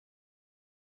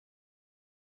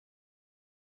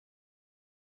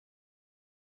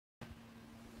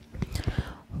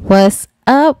What's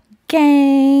up,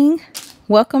 gang?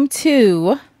 Welcome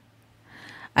to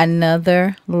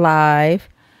another live.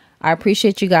 I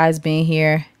appreciate you guys being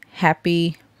here.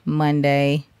 Happy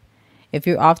Monday. If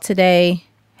you're off today,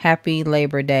 happy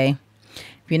Labor Day.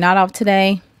 If you're not off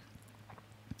today,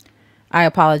 I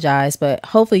apologize, but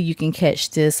hopefully you can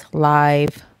catch this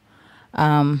live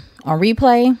on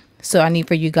replay. So I need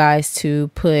for you guys to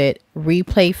put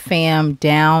replay fam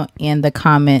down in the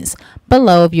comments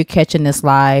below if you're catching this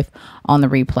live on the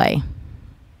replay.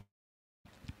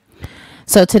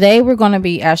 So today we're going to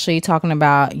be actually talking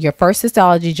about your first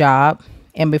histology job.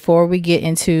 And before we get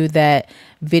into that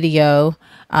video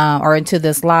or into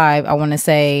this live, I want to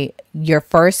say your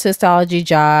first histology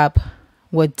job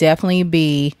would definitely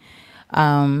be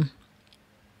the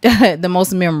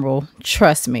most memorable.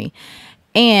 Trust me.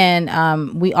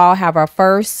 And we all have our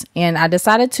first, and I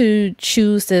decided to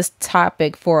choose this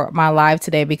topic for my live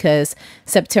today because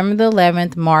September the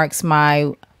 11th marks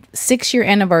my 6-year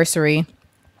anniversary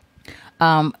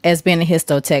as being a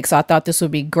histotech. So I thought this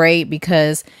would be great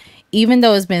because even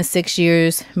though it's been 6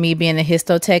 years me being a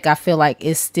histotech, I feel like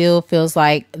it still feels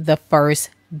like the first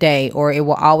day, or it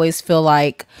will always feel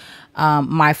like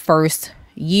my first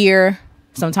year,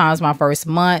 sometimes my first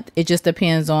month. It just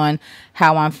depends on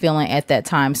how I'm feeling at that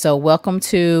time. So welcome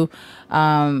to,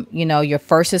 your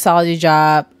first histology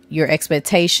job, your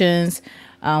expectations,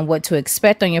 what to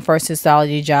expect on your first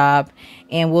histology job.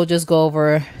 And we'll just go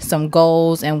over some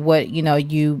goals and what,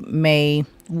 you may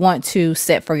want to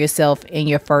set for yourself in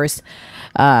your first,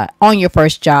 on your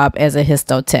first job as a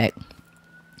histotech.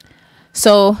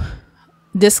 So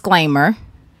disclaimer,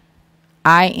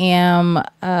 I am,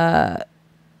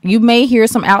 you may hear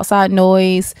some outside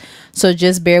noise, so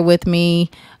just bear with me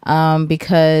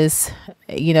because,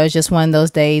 it's just one of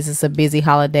those days. It's a busy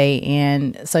holiday.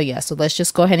 And so, so let's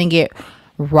just go ahead and get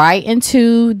right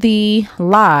into the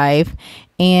live.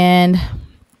 And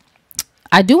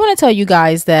I do want to tell you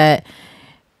guys that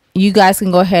you guys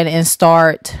can go ahead and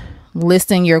start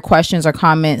listing your questions or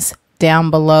comments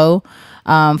down below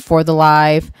for the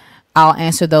live. I'll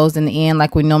answer those in the end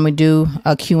like we normally do,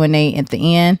 a Q&A at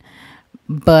the end.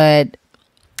 But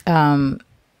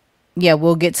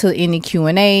we'll get to any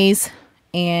Q&As.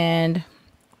 And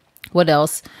what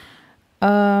else?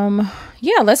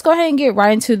 Let's go ahead and get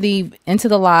right into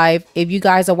the live. If you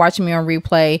guys are watching me on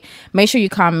replay, make sure you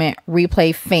comment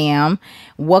replay fam.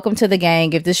 Welcome to the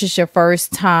gang. If this is your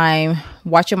first time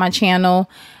watching my channel,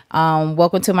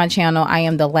 welcome to my channel. I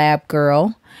am the lab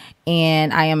girl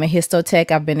and I am a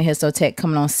histotech. I've been a histotech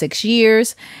coming on 6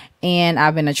 years. And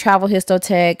I've been a travel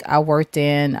histotech. I worked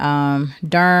in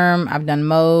derm. I've done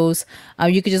Mohs.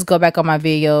 You could just go back on my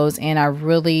videos and I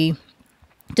really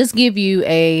just give you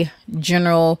a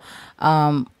general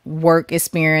work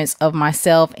experience of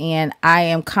myself. And I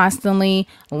am constantly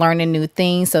learning new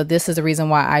things. So this is the reason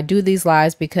why I do these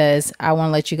lives, because I want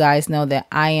to let you guys know that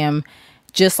I am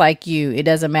just like you. It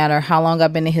doesn't matter how long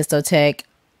I've been a histotech.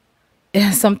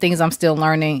 Some things I'm still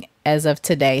learning as of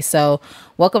today. So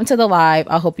welcome to the live.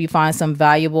 I hope you find some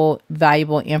valuable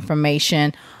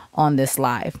information on this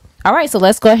live. All right, so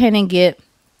let's go ahead and get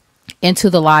into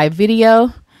the live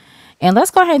video. And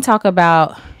let's go ahead and talk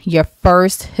about your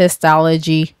first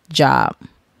histology job.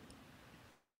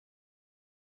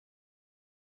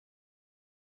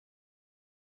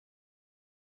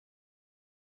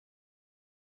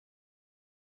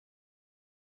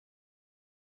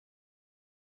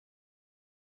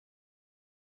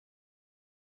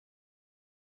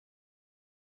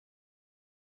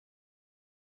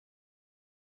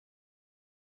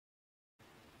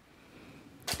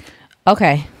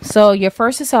 Okay, so your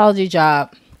first histology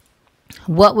job,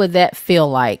 what would that feel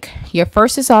like? Your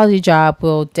first histology job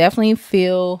will definitely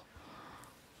feel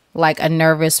like a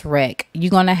nervous wreck.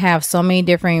 You're going to have so many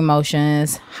different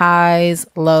emotions, highs,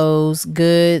 lows,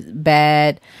 good,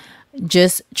 bad,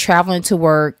 just traveling to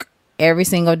work every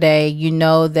single day. You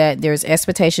know that there's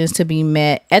expectations to be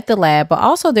met at the lab, but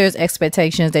also there's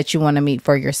expectations that you want to meet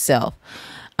for yourself.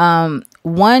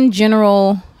 One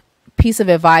general piece of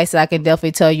advice that I can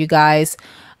definitely tell you guys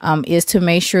is to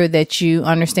make sure that you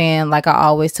understand, like I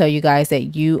always tell you guys,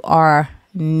 that you are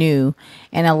new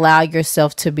and allow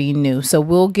yourself to be new. So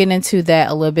we'll get into that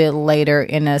a little bit later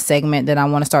in a segment that I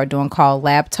want to start doing called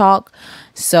Lab Talk.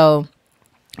 So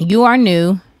you are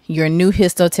new, you're a new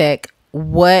histotech.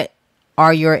 What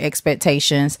are your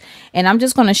expectations? And I'm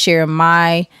just going to share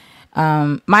my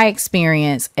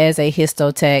experience as a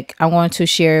histotech. I want to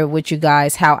share with you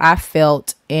guys how I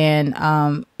felt and,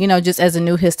 just as a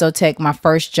new histotech, my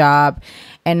first job,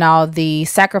 and all the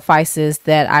sacrifices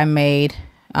that I made,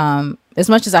 as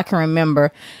much as I can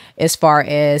remember, as far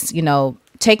as,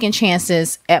 taking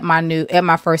chances at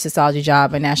my first histology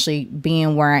job and actually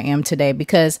being where I am today,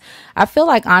 because I feel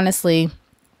like honestly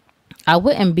I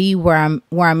wouldn't be where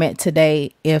I'm at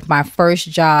today if my first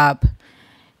job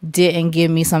didn't give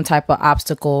me some type of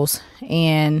obstacles,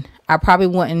 and I probably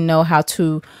wouldn't know how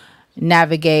to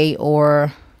navigate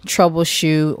or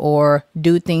troubleshoot or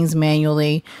do things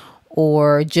manually,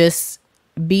 or just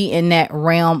be in that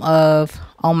realm of,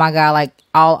 oh my God, like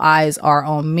all eyes are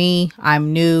on me,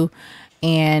 I'm new,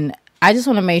 and I just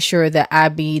want to make sure that I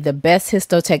be the best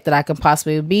histotech that I can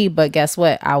possibly be. But guess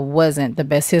what? I wasn't the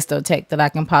best histotech that I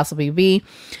can possibly be.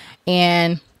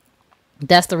 And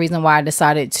that's the reason why I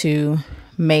decided to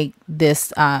make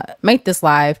this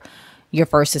live your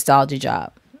first histology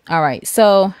job. All right.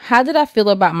 So how did I feel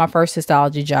about my first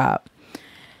histology job?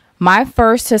 My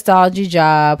first histology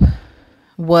job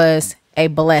was a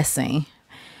blessing.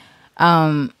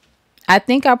 I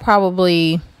think I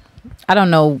probably, I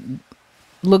don't know,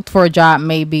 looked for a job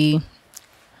maybe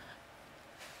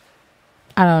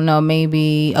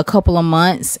a couple of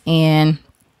months, and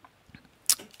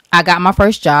I got my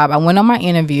first job. I went on my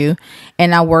interview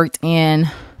and I worked in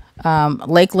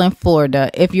Lakeland,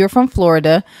 Florida. If you're from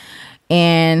Florida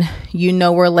and you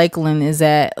know where Lakeland is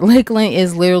at, Lakeland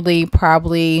is literally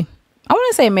probably, I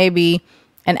want to say maybe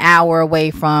an hour away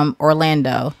from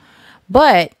Orlando.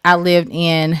 But I lived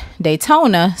in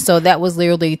Daytona, so that was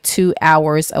literally 2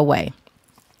 hours away.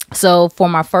 So for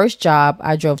my first job,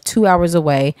 I drove 2 hours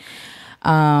away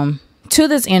to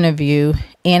this interview,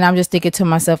 and I'm just thinking to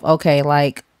myself, okay,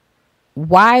 like,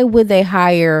 why would they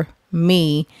hire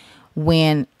me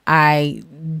when I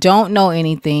don't know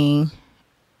anything?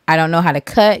 I don't know how to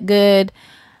cut good.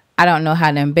 I don't know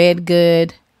how to embed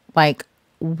good. Like,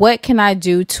 what can I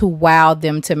do to wow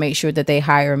them to make sure that they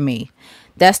hire me?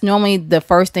 That's normally the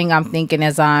first thing I'm thinking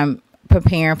as I'm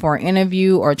preparing for an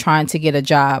interview or trying to get a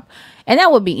job. And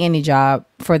that would be any job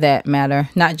for that matter,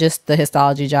 not just the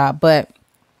histology job. But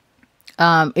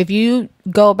if you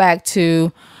go back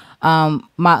to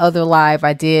my other live,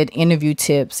 I did interview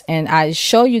tips, and I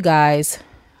show you guys,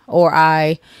 or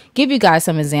I give you guys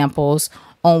some examples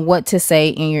on what to say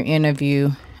in your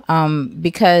interview,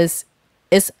 because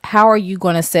it's how are you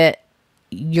going to set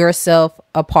yourself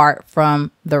apart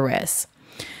from the rest.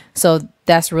 So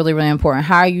that's really, really important.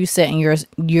 How are you setting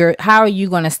how are you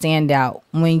going to stand out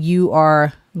when you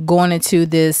are going into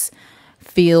this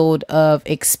field of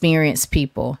experienced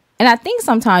people? And I think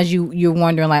sometimes you're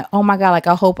wondering like, oh my God, like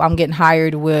I hope I'm getting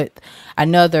hired with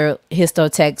another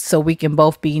histotech so we can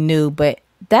both be new. But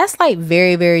that's like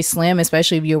very, very slim,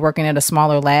 especially if you're working at a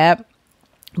smaller lab.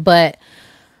 But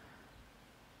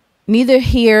neither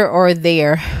here or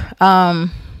there.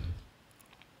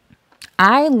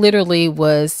 I literally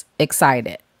was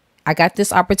excited. I got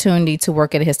this opportunity to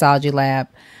work at a histology lab,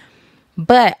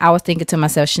 but I was thinking to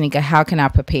myself, Shanika, how can I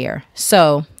prepare?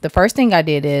 So the first thing I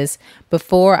did is,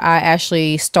 before I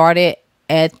actually started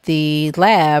at the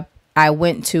lab, I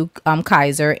went to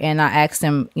Kaiser and I asked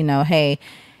them, hey,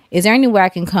 is there any way I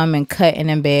can come and cut and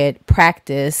embed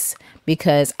practice?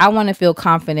 Because I want to feel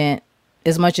confident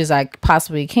as much as I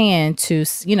possibly can to,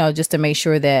 just to make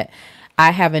sure that I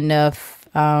have enough,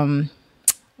 that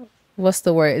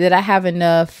I have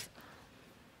enough,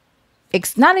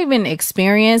 it's not even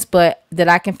experience, but that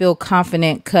I can feel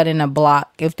confident cutting a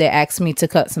block if they ask me to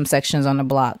cut some sections on the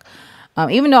block.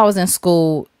 Even though I was in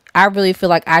school, I really feel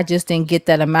like I just didn't get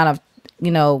that amount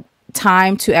of,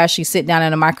 time to actually sit down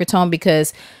in a microtome,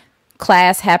 because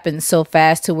class happens so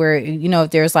fast to where,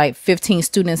 if there's like 15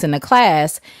 students in the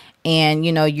class and,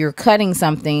 you're cutting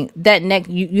something, that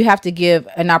you have to give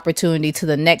an opportunity to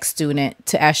the next student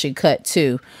to actually cut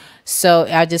too. So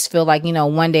I just feel like,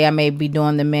 one day I may be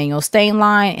doing the manual stain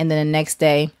line, and then the next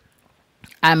day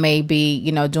I may be,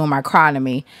 doing my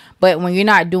chronomy. But when you're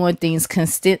not doing things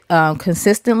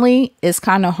consistently, it's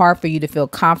kind of hard for you to feel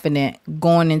confident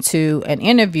going into an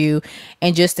interview,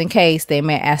 and just in case they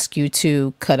may ask you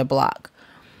to cut a block.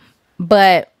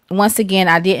 But once again,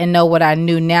 I didn't know what I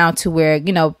knew now, to where,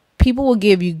 people will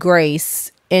give you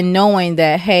grace in knowing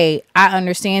that, hey, I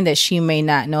understand that she may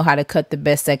not know how to cut the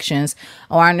best sections,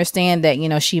 or I understand that,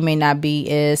 she may not be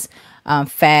as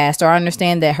fast, or I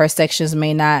understand that her sections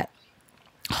may not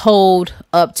hold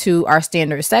up to our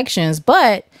standard sections.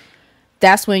 But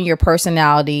that's when your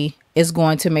personality is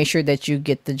going to make sure that you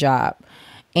get the job.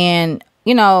 And,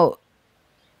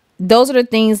 those are the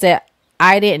things that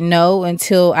I didn't know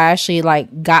until I actually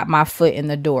got my foot in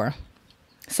the door.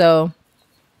 So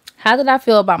how did I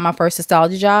feel about my first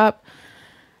histology job?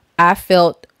 I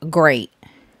felt great.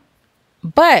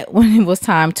 But when it was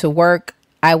time to work,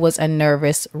 I was a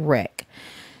nervous wreck.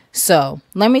 So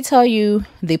let me tell you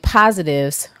the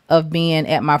positives of being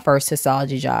at my first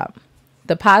histology job.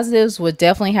 The positives would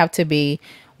definitely have to be,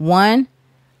 one,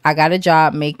 I got a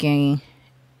job making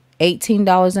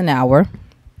 $18 an hour.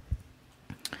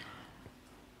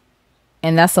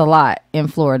 And that's a lot in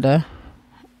Florida.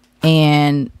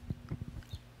 And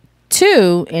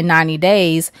two, in 90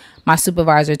 days, my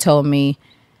supervisor told me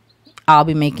I'll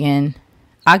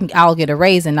get a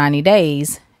raise in 90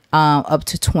 days, up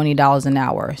to $20 an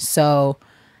hour. So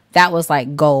that was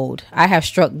like gold. I have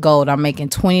struck gold. I'm making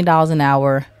 $20 an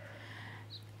hour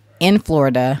in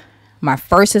Florida. My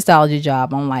first histology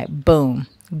job. I'm like, boom,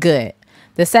 good.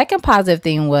 The second positive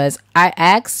thing was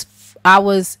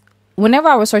whenever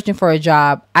I was searching for a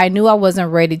job, I knew I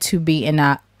wasn't ready to be in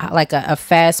a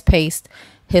fast-paced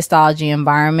histology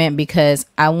environment, because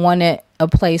I wanted a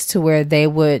place to where they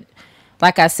would,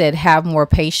 like I said, have more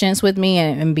patience with me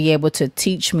and be able to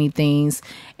teach me things,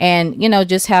 and,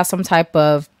 just have some type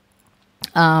of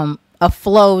a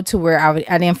flow to where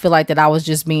I didn't feel like that I was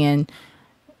just being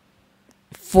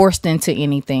forced into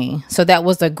anything. So that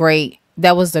was the great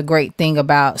thing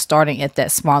about starting at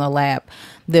that smaller lab.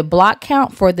 The block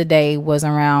count for the day was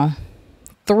around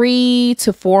 300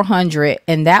 to 400,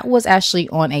 and that was actually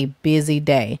on a busy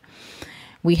day.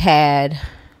 We had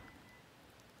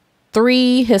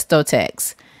 3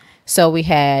 Histotechs. So we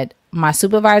had my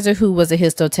supervisor, who was a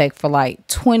Histotech for like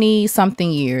 20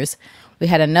 something years. We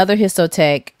had another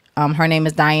Histotech. Her name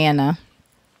is Diana,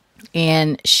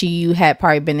 and she had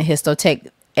probably been a Histotech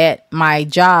at my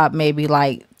job maybe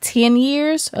like 10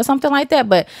 years or something like that.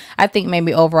 But I think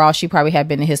maybe overall she probably had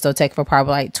been a Histotech for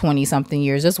probably like 20 something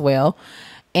years as well.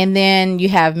 And then you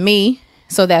have me.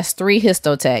 So that's 3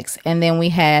 Histotechs. And then we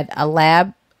had a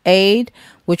lab aide,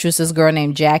 which was this girl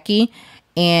named Jackie.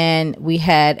 And we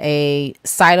had a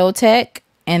cytotech.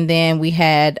 And then we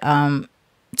had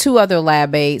 2 other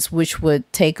lab aides, which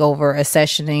would take over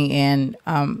accessioning and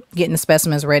getting the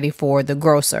specimens ready for the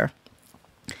grocer.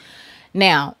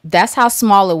 Now, that's how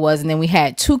small it was. And then we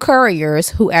had 2 couriers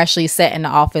who actually sat in the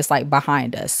office like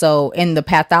behind us. So, and the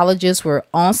pathologists were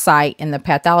on site, and the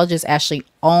pathologists actually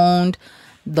owned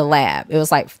the lab. It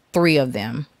was like 3 of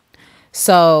them.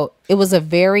 So it was a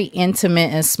very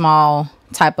intimate and small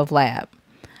type of lab.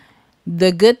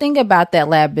 The good thing about that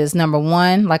lab is, number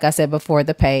 1, like I said before,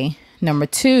 the pay. Number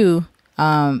 2,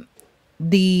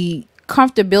 the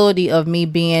comfortability of me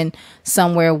being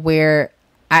somewhere where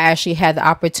I actually had the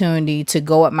opportunity to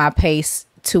go at my pace,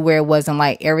 to where it wasn't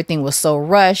like everything was so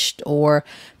rushed, or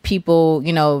people,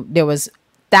 there was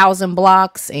 1,000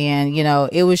 blocks, and,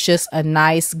 it was just a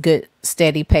nice, good,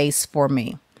 steady pace for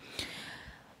me.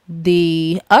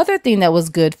 The other thing that was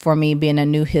good for me being a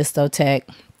new histotech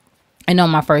and on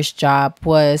my first job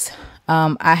was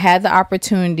I had the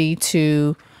opportunity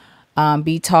to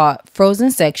be taught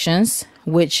frozen sections,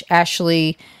 which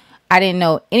actually I didn't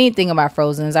know anything about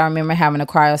frozens. I remember having a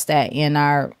cryostat in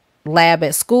our lab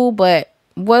at school, but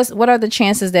what are the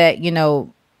chances that,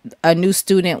 a new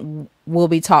student will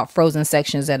be taught frozen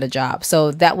sections at a job?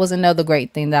 So that was another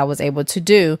great thing that I was able to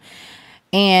do.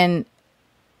 And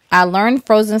I learned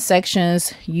frozen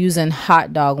sections using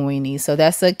hot dog weenies. So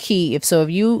that's a key. If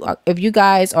you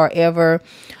guys are ever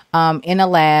in a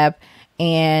lab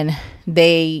and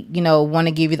they, want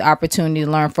to give you the opportunity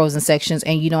to learn frozen sections,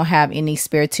 and you don't have any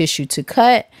spare tissue to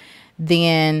cut,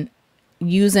 then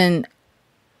using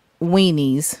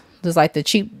weenies, there's like the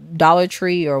cheap Dollar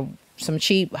Tree or some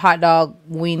cheap hot dog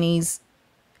weenies,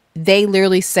 they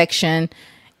literally section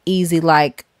easy,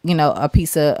 like, a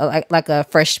piece of like a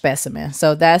fresh specimen.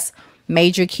 So that's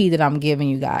major key that I'm giving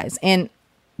you guys. And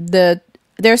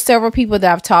there's several people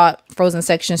that I've taught frozen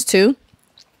sections to,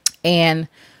 and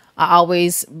I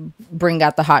always bring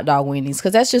out the hot dog weenies,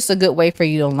 because that's just a good way for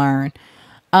you to learn.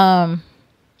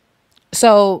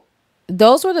 So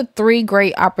those were the 3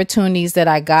 great opportunities that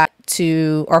I got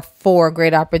to, or 4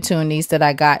 great opportunities that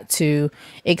I got to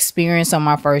experience on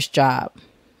my first job.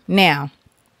 Now,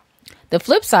 the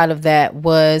flip side of that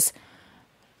was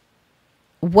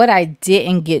what I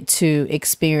didn't get to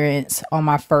experience on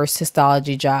my first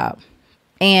histology job.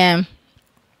 And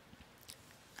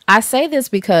I say this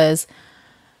because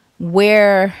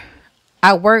where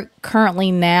I work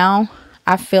currently now,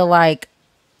 I feel like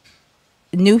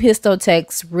new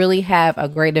histotechs really have a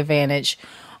great advantage,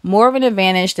 more of an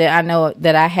advantage that I know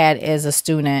that I had as a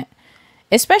student,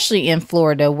 especially in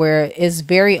Florida, where it's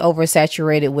very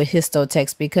oversaturated with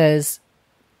histotechs, because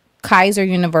Kaiser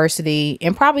University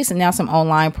and probably now some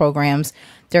online programs,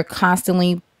 they're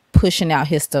constantly pushing out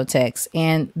histotechs,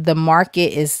 and the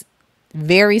market is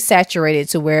very saturated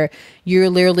to where you're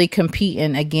literally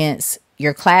competing against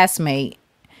your classmate.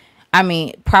 I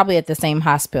mean, probably at the same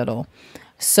hospital.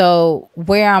 So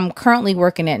where I'm currently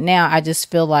working at now, I just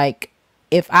feel like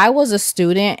if I was a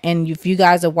student, and if you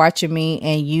guys are watching me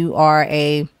and you are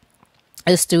a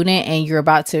student and you're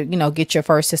about to, get your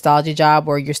first histology job,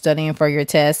 or you're studying for your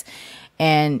test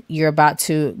and you're about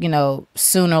to,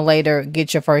 sooner or later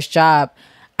get your first job,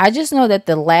 I just know that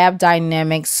the lab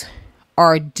dynamics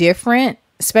are different,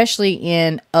 especially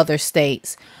in other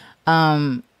states.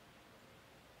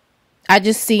 I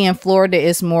just see in Florida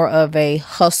it's more of a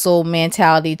hustle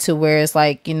mentality, to where it's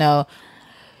like,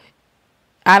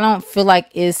 I don't feel like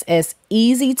it's as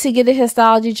easy to get a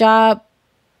histology job.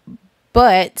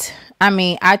 But I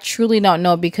mean, I truly don't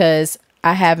know, because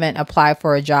I haven't applied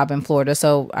for a job in Florida.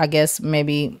 So I guess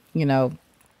maybe,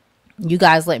 you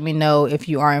guys let me know if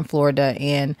you are in Florida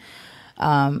and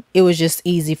it was just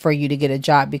easy for you to get a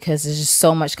job, because there's just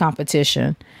so much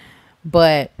competition.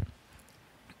 But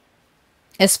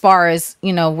as far as,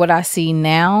 what I see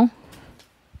now,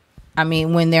 I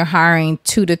mean, when they're hiring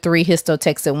 2 to 3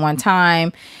 histotechs at one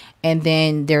time, and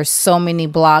then there's so many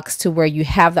blocks to where you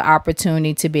have the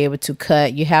opportunity to be able to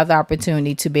cut, you have the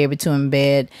opportunity to be able to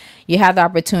embed, you have the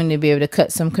opportunity to be able to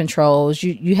cut some controls,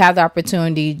 you have the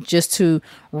opportunity just to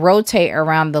rotate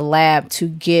around the lab to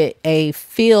get a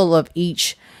feel of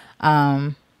each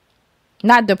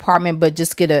not department, but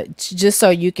just so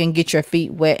you can get your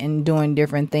feet wet and doing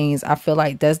different things. I feel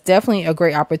like that's definitely a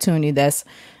great opportunity that's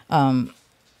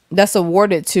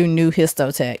awarded to new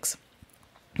histotechs.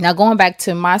 Now, going back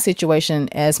to my situation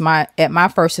at my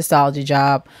first histology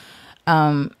job,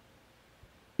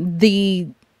 the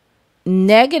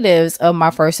negatives of my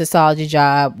first histology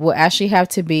job will actually have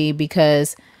to be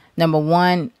because, number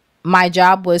one, my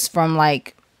job was from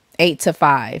like 8 to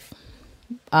 5.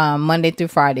 Monday through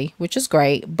Friday, which is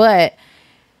great. But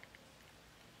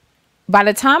by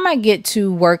the time I get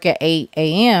to work at 8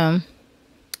 a.m.,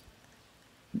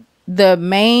 the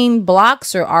main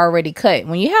blocks are already cut.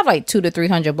 When you have like 200 to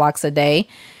 300 blocks a day,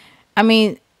 I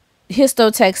mean,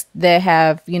 histotechs that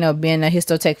have, been a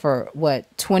histotech for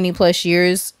 20 plus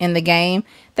years in the game,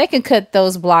 they can cut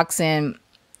those blocks in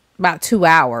about 2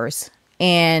 hours,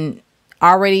 and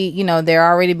already, they're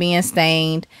already being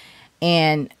stained.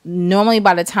 And normally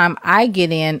by the time I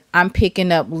get in, I'm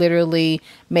picking up literally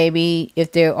maybe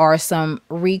if there are some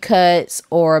recuts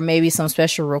or maybe some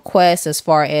special requests as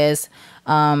far as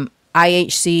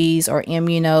IHCs or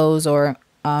immunos or,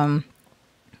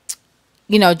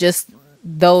 just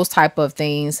those type of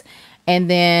things. And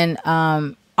then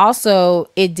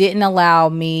also it didn't allow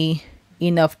me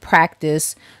enough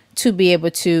practice to be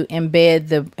able to embed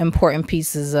the important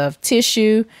pieces of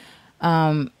tissue.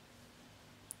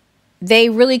 They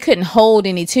really couldn't hold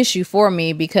any tissue for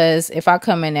me, because if I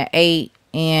come in at 8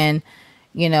 and,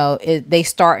 they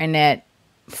starting at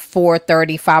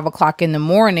 4:30, 5 o'clock in the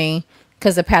morning,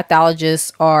 because the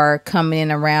pathologists are coming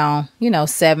in around,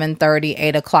 7:30,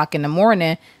 8 o'clock in the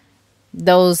morning,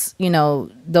 those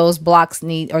blocks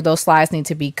those slides need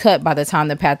to be cut by the time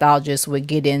the pathologist would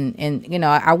get in, and,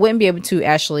 I wouldn't be able to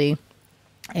actually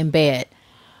embed.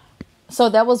 So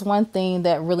that was one thing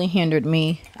that really hindered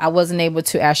me. I wasn't able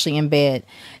to actually embed.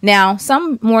 Now,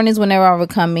 some mornings whenever I would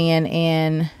come in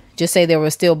and just say there were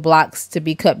still blocks to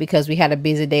be cut because we had a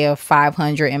busy day of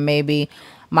 500 and maybe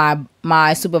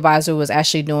my supervisor was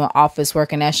actually doing office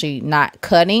work and actually not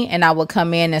cutting, and I would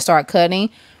come in and start cutting,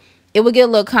 it would get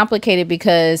a little complicated,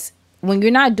 because when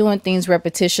you're not doing things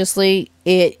repetitiously,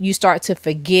 you start to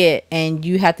forget, and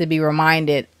you have to be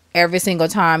reminded every single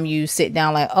time you sit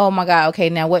down, like, oh my God, okay,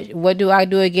 now what do I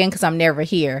do again? Because I'm never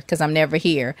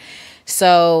here.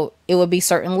 So it would be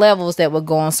certain levels that would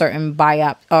go on certain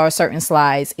or certain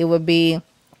slides. It would be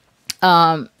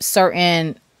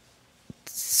certain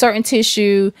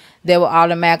tissue that will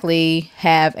automatically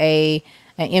have an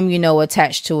immuno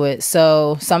attached to it.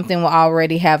 So something will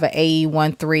already have an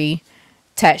AE13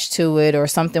 attached to it, or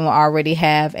something will already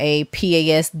have a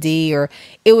PASD or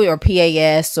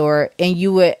PAS, and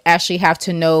you would actually have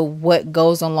to know what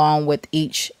goes along with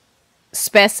each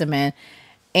specimen.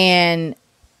 And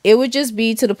it would just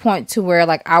be to the point to where,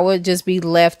 like, I would just be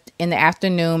left in the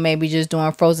afternoon, maybe just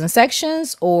doing frozen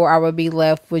sections, or I would be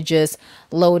left with just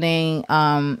loading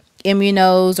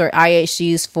immunos or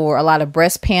IHCs for a lot of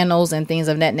breast panels and things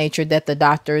of that nature that the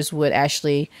doctors would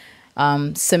actually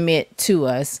submit to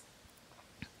us.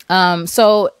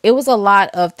 So it was a lot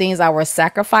of things I was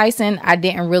sacrificing. I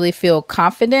didn't really feel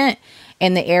confident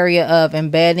in the area of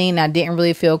embedding. I didn't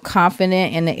really feel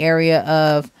confident in the area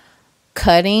of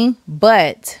cutting,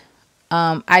 but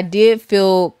I did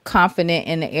feel confident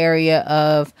in the area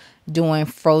of doing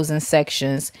frozen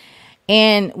sections.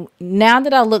 And now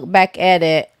that I look back at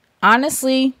it,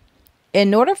 honestly,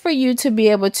 in order for you to be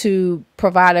able to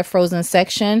provide a frozen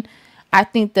section, I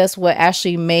think that's what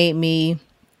actually made me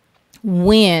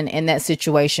win in that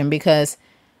situation, because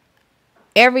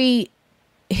every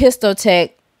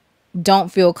histotech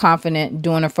don't feel confident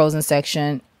doing a frozen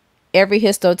section. Every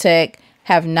histotech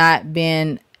have not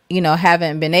been,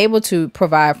 haven't been able to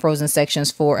provide frozen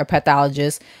sections for a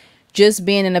pathologist. Just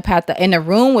being in the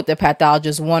room with the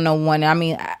pathologist one-on-one. I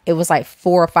mean, it was like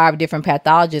 4 or 5 different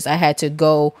pathologists I had to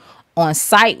go on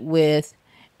site with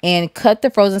and cut the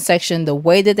frozen section the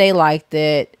way that they liked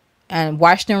it, and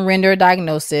watch them render a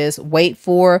diagnosis, wait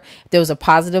for if there was a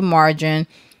positive margin,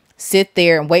 sit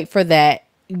there and wait for that.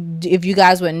 If you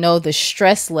guys would know the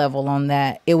stress level on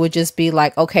that, it would just be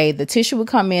like, okay, the tissue would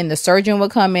come in, the surgeon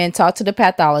would come in, talk to the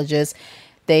pathologist,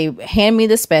 they hand me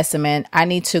the specimen, I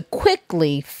need to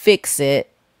quickly fix it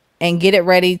and get it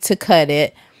ready to cut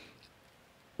it,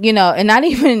 and not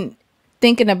even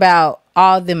thinking about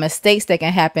all the mistakes that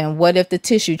can happen. What if the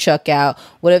tissue chuck out?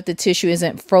 What if the tissue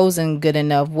isn't frozen good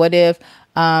enough? What if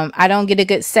I don't get a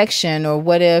good section? Or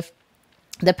what if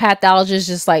the pathologist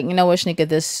just like, you know what, Shanika,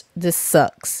 this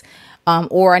sucks.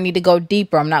 Or I need to go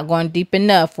deeper. I'm not going deep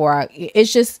enough. Or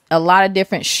it's just a lot of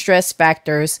different stress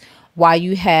factors while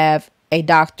you have a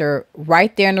doctor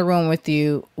right there in the room with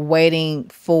you waiting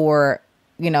for,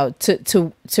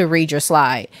 to read your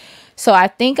slide. So I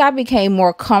think I became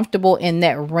more comfortable in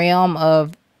that realm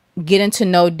of getting to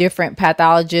know different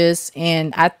pathologists.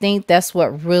 And I think that's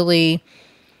what really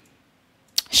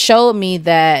showed me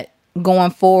that going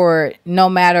forward, no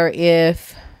matter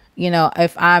if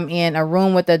I'm in a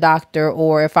room with a doctor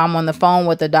or if I'm on the phone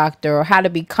with a doctor, or how to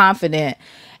be confident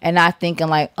and not thinking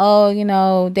like,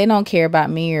 oh, they don't care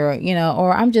about me, or,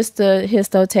 or I'm just a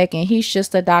histotech and he's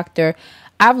just a doctor.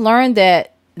 I've learned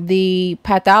that the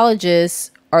pathologists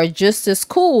are just as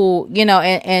cool,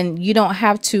 and you don't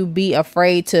have to be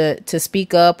afraid to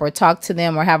speak up or talk to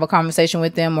them or have a conversation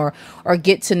with them or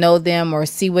get to know them or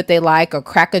see what they like or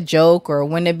crack a joke or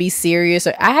when to be serious.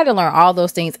 I had to learn all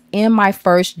those things in my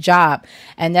first job.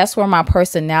 And that's where my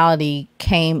personality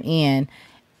came in.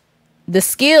 The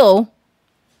skill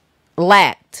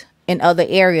lacked in other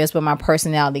areas, but my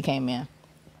personality came in.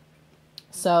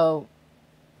 So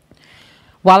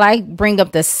while I bring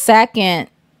up the second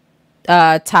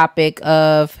topic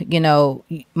of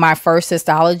my first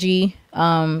histology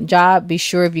job, be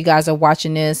sure, if you guys are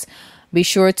watching this, be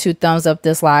sure to thumbs up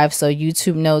this live so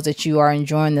YouTube knows that you are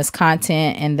enjoying this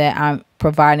content and that I'm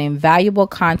providing valuable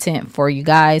content for you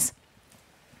guys.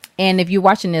 And if you're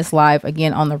watching this live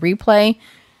again on the replay,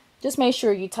 just make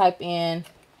sure you type in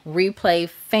replay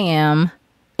fam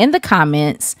in the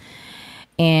comments.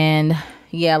 And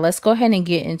yeah, let's go ahead and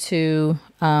get into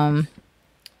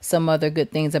some other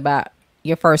good things about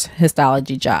your first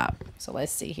histology job. So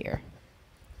let's see here.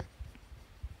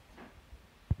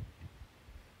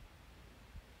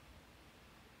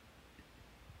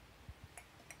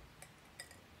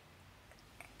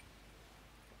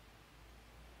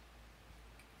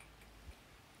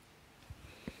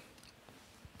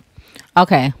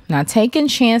 Okay, now taking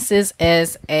chances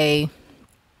as a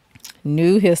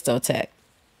new histotech.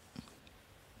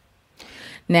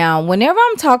 Now, whenever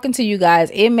I'm talking to you guys,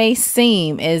 it may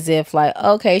seem as if like,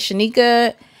 okay,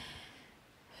 Shanika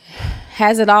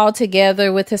has it all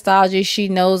together with histology. She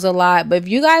knows a lot. But if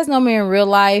you guys know me in real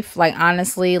life, like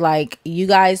honestly, like you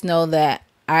guys know that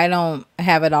I don't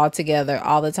have it all together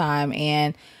all the time.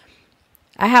 And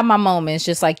I have my moments,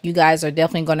 just like you guys are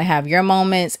definitely going to have your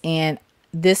moments. And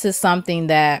this is something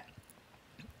that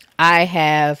I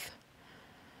have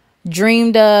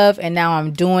dreamed of, and now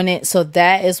I'm doing it. So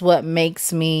that is what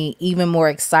makes me even more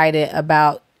excited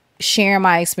about sharing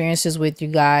my experiences with you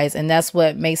guys. And that's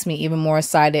what makes me even more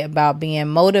excited about being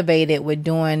motivated with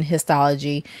doing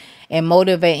histology and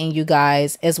motivating you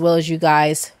guys, as well as you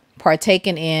guys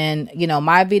partaking in,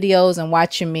 my videos and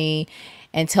watching me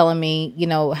and telling me,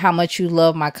 how much you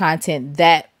love my content.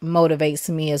 That motivates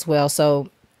me as well. So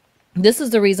this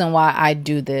is the reason why I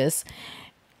do this.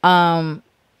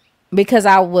 Because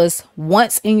I was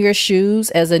once in your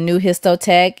shoes as a new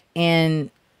histotech,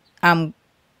 and I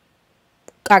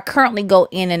currently go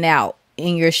in and out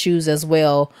in your shoes as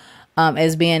well,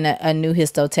 as being a new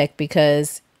histotech,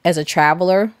 because as a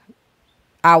traveler,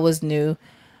 I was new.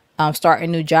 Starting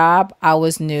a new job, I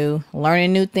was new.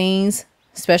 Learning new things,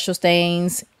 special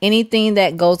things, anything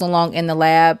that goes along in the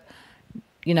lab,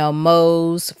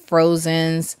 Mo's,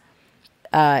 Frozens,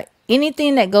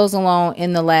 anything that goes along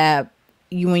in the lab.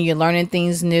 When you're learning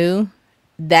things new,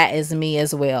 that is me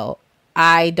as well.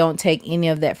 I don't take any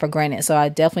of that for granted. So I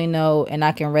definitely know, and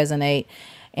I can resonate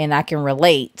and I can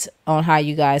relate on how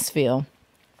you guys feel.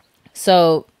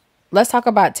 So let's talk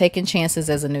about taking chances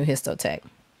as a new histotech.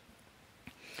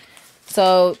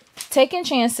 So taking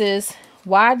chances,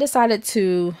 why I decided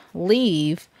to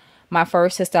leave my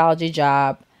first histology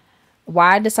job,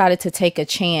 why I decided to take a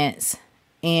chance,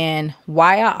 and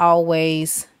why I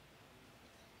always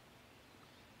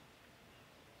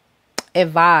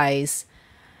advise,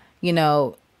 you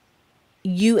know,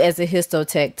 you as a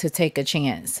histotech to take a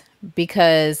chance.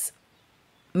 Because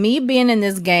me being in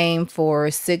this game for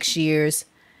 6 years,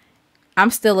 I'm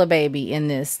still a baby in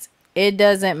this. It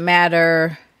doesn't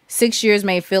matter. 6 years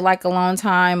may feel like a long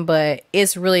time, but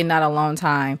it's really not a long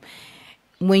time.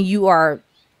 When you are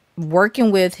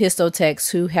working with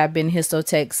histotechs who have been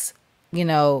histotechs, you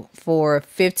know, for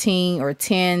 15 or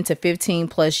 10 to 15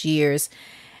 plus years,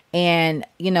 and,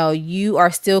 you know, you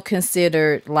are still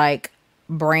considered like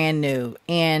brand new.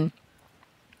 And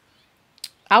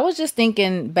I was just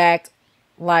thinking back,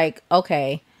 like,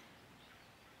 okay,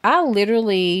 I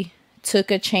literally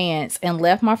took a chance and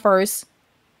left my first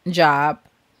job.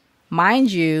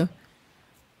 Mind you,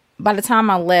 by the time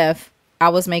I left, I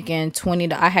was making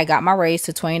I had got my raise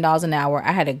to $20 an hour.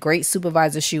 I had a great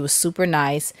supervisor. She was super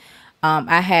nice.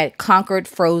 I had conquered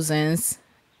Frozens,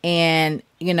 and,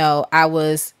 you know, I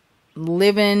was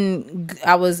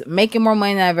making more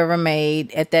money than I've ever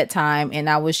made at that time. And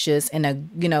I was just in a,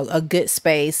 you know, a good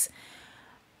space,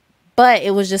 but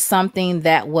it was just something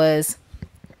that was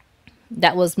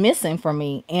missing for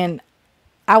me. And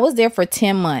I was there for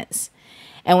 10 months.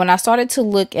 And when I started to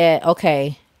look at,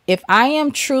 okay, if I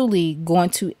am truly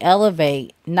going to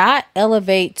elevate, not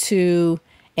elevate to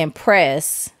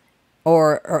impress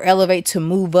or elevate to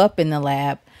move up in the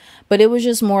lab, but it was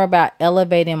just more about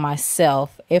elevating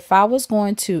myself. If I was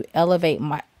going to elevate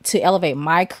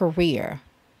my career,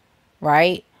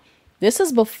 right? This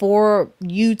is before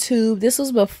YouTube. This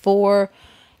was before,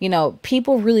 you know,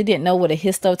 people really didn't know what a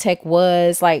histotech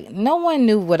was. Like, no one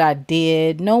knew what I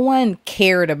did. No one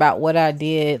cared about what I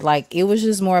did. Like, it was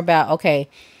just more about, okay,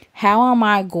 how am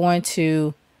I going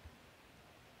to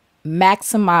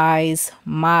maximize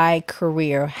my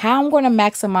career? How I'm going to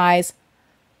maximize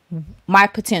my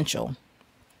potential,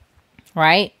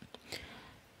 right?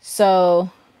 So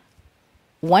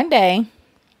one day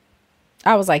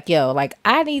I was like, yo, like,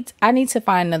 I need to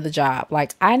find another job.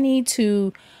 Like, I need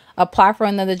to apply for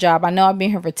another job. I know I've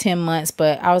been here for 10 months,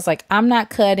 but I was like, I'm not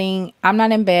cutting. I'm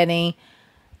not embedding.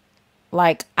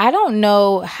 Like, I didn't even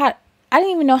know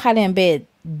how to embed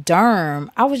derm.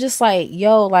 I was just like,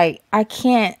 yo, like, I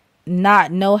can't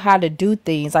not know how to do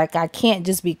things. Like, I can't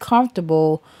just be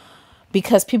comfortable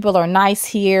because people are nice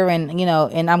here, and, you know,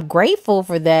 and I'm grateful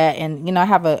for that. And, you know, I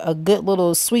have a good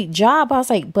little sweet job. I was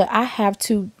like, but I have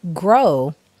to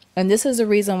grow. And this is the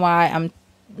reason why I'm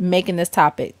making this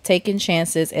topic, taking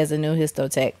chances as a new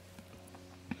histotech.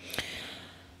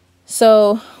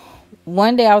 So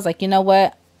one day I was like, you know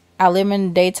what? I live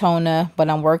in Daytona, but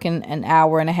I'm working an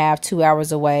hour and a half, 2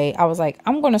 hours away. I was like,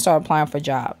 I'm going to start applying for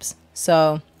jobs.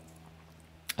 So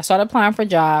I started applying for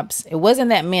jobs. It wasn't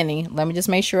that many. Let me just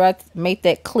make sure I make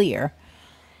that clear.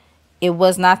 It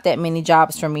was not that many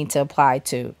jobs for me to apply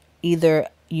to. Either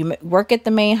you work at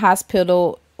the main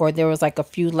hospital, or there was like a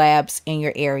few labs in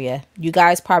your area. You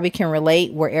guys probably can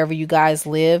relate wherever you guys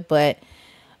live, but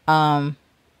I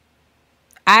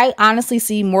honestly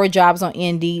see more jobs on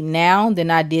Indeed now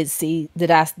than I did see.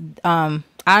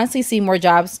 Honestly see more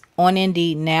jobs on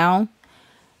Indeed now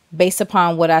based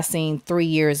upon what I seen 3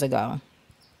 years ago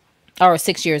or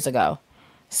 6 years ago.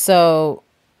 So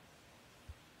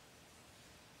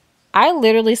I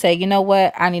literally say, you know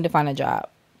what? I need to find a job.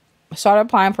 Started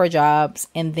applying for jobs,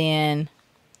 and then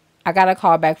I got a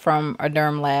call back from a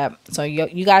derm lab. So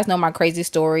you guys know my crazy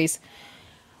stories.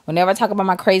 Whenever I talk about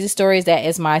my crazy stories, that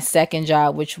is my second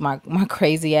job, which my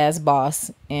crazy ass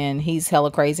boss, and he's hella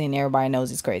crazy, and everybody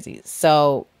knows he's crazy.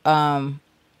 So,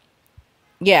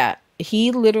 yeah,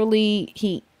 he literally,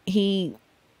 he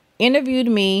interviewed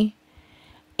me,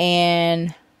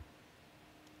 and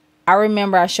I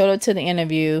remember I showed up to the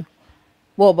interview.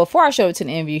 Well, before I showed up to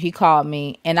the interview, he called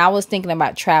me, and I was thinking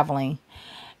about traveling,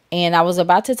 and I was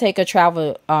about to take a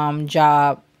travel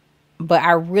job. But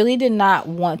I really did not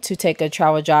want to take a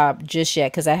travel job just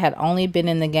yet, because I had only been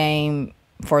in the game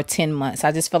for 10 months.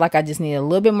 I just felt like I just needed a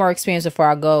little bit more experience before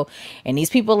I go in these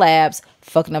people labs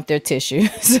fucking up their tissue.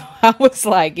 So I was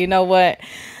like, you know what?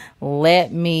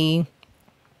 Let me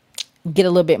get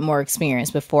a little bit more experience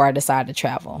before I decide to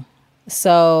travel.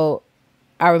 So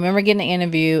I remember getting the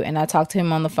interview, and I talked to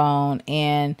him on the phone,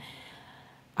 and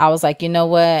I was like, you know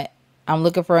what? I'm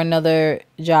looking for another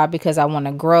job because I want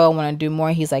to grow. I want to do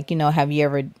more. He's like, you know, have you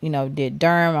ever, you know, did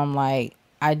derm? I'm like,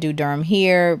 I do derm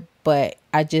here, but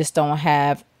I just don't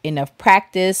have enough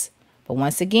practice But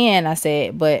once again, I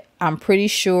said, but I'm pretty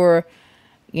sure,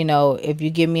 you know, if you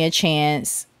give me a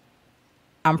chance,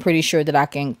 I'm pretty sure that I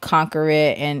can conquer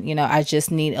it. And, you know, I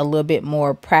just need a little bit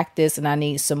more practice, and I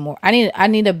need some more. I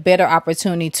need a better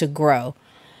opportunity to grow.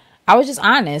 I was just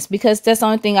honest, because that's the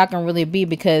only thing I can really be,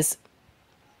 because,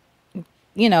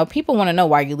 you know, people want to know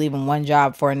why you're leaving one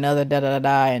job for another, da da da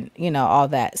da, and, you know, all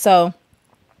that. So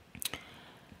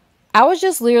I was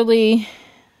just literally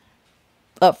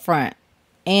upfront.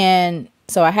 And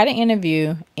so I had an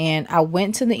interview, and I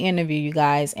went to the interview, you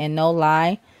guys, and no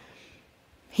lie,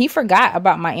 he forgot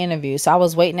about my interview. So I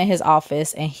was waiting at his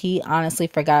office, and he honestly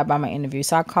forgot about my interview.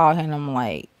 So I called him, and I'm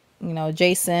like, you know,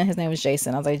 Jason, his name was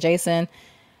Jason. I was like, Jason,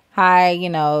 hi, you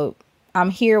know, I'm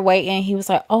here waiting. He was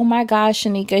like, oh my gosh,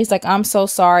 Shanika. He's like, I'm so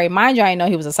sorry. Mind you, I didn't know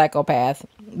he was a psychopath,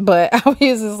 but I was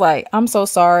just like, I'm so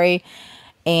sorry.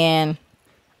 And,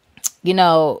 you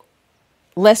know,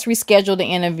 let's reschedule the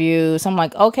interview. So I'm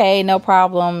like, okay, no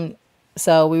problem.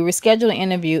 So we rescheduled the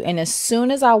interview. And as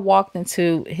soon as I walked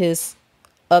into his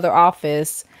other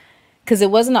office, because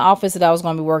it wasn't the office that I was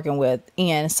going to be working with,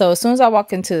 and so as soon as I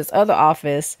walked into this other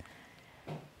office,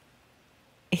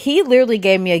 he literally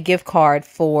gave me a gift card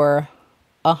for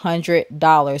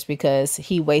 $100 because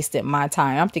he wasted my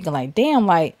time. I'm thinking like, damn,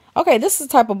 like, okay, this is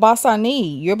the type of boss I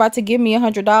need. You're about to give me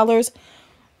 $100,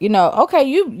 you know? Okay,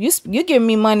 you giving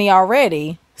me money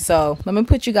already. So let me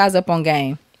put you guys up on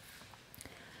game.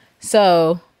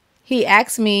 So he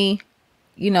asked me,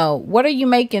 you know, what are you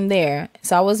making there?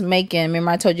 So I was making,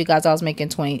 remember I told you guys I was making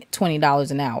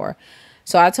 $20 an hour.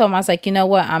 So I told him, I was like, you know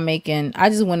what, I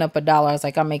just went up $1. I was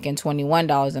like, I'm making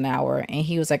 $21 an hour. And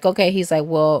he was like, okay. He's like,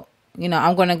 well, you know,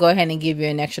 I'm going to go ahead and give you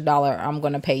an extra $1. I'm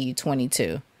going to pay you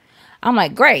 22. I'm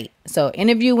like, great. So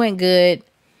interview went good.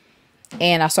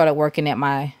 And I started working at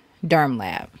my derm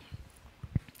lab.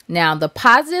 Now, the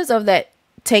positives of that,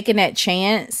 taking that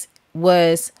chance,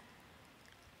 was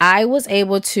I was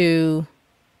able to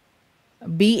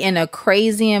be in a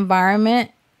crazy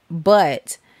environment,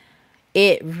 but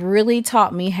it really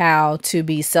taught me how to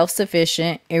be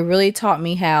self-sufficient. It really taught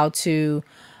me how to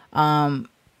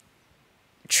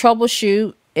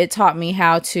troubleshoot. It taught me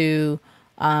how to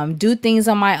do things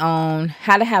on my own,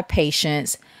 how to have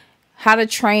patience, how to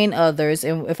train others,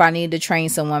 and if I need to train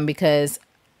someone, because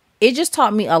it just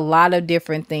taught me a lot of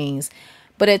different things.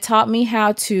 But it taught me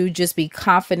how to just be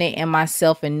confident in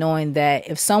myself, and knowing that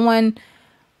if someone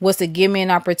was to give me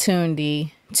an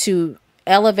opportunity to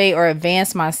elevate or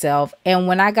advance myself. And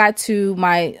when I got to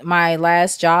my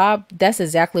last job, that's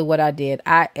exactly what I did.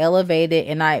 I elevated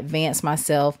and I advanced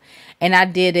myself, and I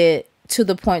did it to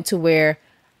the point to where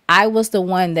I was the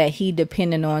one that he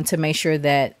depended on to make sure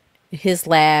that his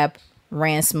lab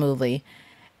ran smoothly.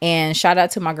 And shout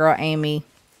out to my girl Amy.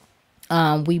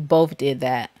 We both did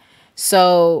that.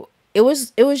 So it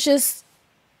was just,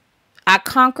 I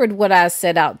conquered what I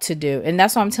set out to do. And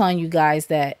that's why I'm telling you guys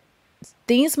that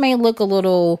things may look a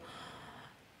little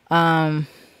rough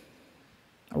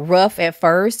at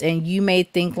first, and you may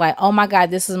think like, oh my God,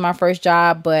 this is my first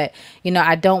job, but you know,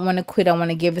 I don't want to quit. I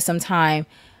want to give it some time.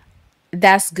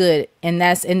 That's good. And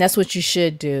that's what you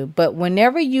should do. But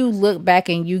whenever you look back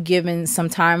and you giving some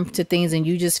time to things, and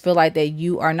you just feel like that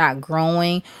you are not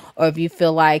growing, or if you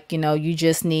feel like, you know, you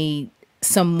just need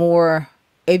some more,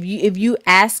 if you're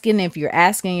asking,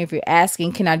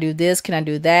 can I do this? Can I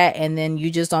do that? And then you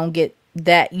just don't get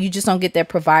that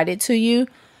provided to you.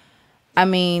 I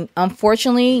mean,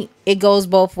 unfortunately, it goes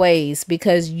both ways,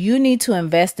 because you need to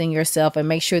invest in yourself and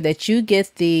make sure that you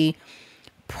get the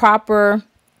proper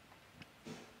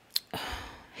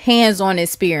hands-on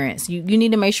experience. You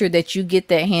need to make sure that you get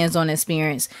that hands-on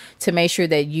experience to make sure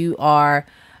that you are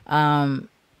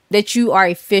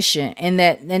efficient, and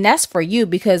that's for you,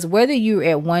 because whether you're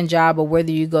at one job or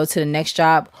whether you go to the next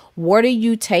job, what are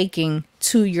you taking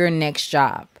to your next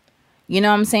job? You know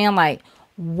what I'm saying? Like,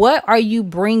 what are you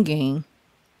bringing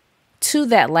to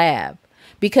that lab?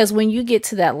 Because when you get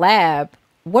to that lab,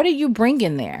 what are you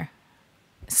bringing there?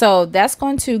 So that's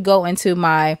going to go into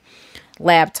my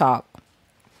lab talk.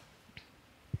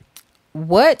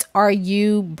 What are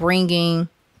you bringing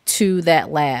to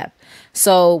that lab?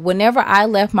 So whenever I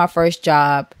left my first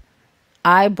job,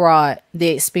 I brought the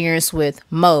experience with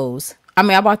Moe's.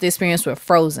 I brought the experience with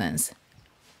Frozen's.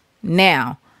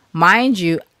 Now, mind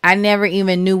you, I never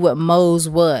even knew what Moe's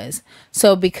was.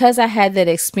 So because I had that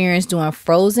experience doing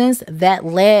Frozen's, that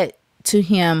led to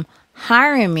him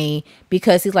hiring me,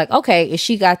 because he's like, okay, if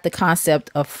she got the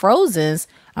concept of Frozen's,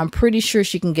 I'm pretty sure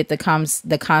she can get the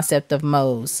concept of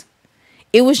Moe's.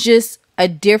 It was just a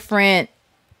different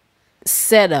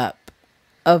setup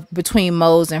of between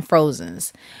Moe's and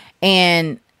Frozen's.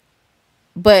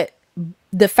 But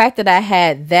the fact that I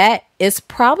had that is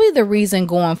probably the reason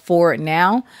going forward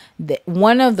now.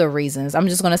 One of the reasons, I'm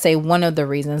just going to say one of the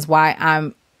reasons why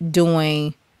I'm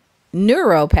doing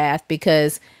neuropath,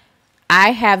 because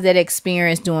I have that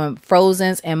experience doing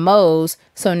frozens and mows.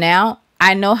 So now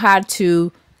I know how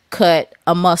to cut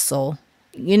a muscle,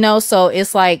 so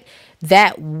it's like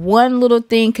that one little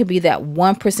thing could be that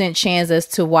 1% chance as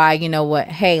to why,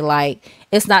 hey, like,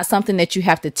 it's not something that you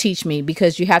have to teach me,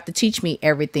 because you have to teach me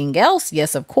everything else.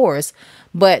 Yes, of course.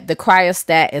 But the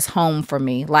cryostat is home for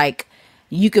me. Like,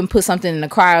 you can put something in the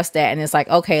cryostat and it's like,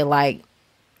 okay, like,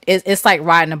 it's like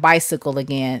riding a bicycle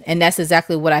again. And that's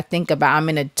exactly what I think about. I'm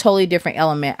in a totally different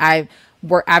element. I've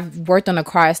worked on a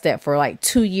cryostat for like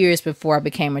 2 years before I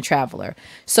became a traveler.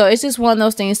 So it's just one of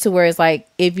those things to where it's like,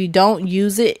 if you don't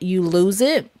use it, you lose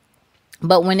it.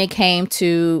 But when it came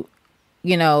to,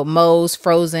 mows,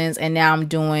 frozens, and now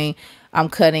I'm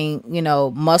cutting,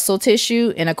 muscle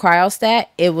tissue in a cryostat,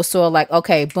 it was sort of like,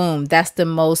 okay, boom, that's the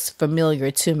most familiar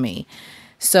to me.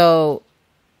 So,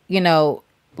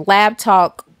 lab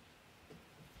talk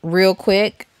real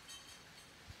quick.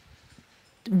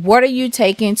 What are you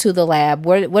taking to the lab?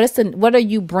 What are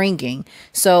you bringing?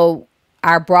 So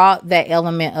I brought that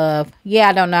element of, yeah,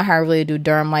 I don't know how to really do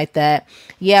derm like that.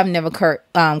 Yeah, I've never cut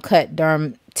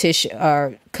derm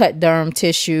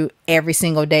tissue every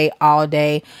single day, all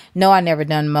day. No, I never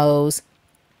done mows.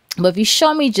 But if you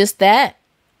show me just that,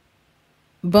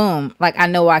 boom, like, I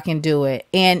know I can do it.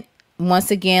 And once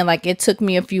again, like, it took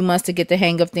me a few months to get the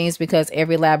hang of things because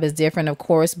every lab is different, of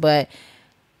course, but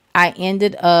I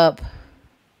ended up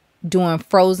doing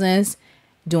frozens,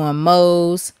 doing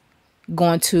mows,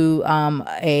 going to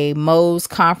a mows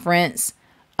conference.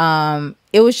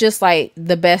 It was just like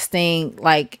the best thing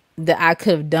like that I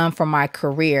could have done for my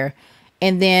career.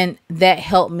 And then that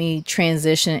helped me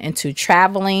transition into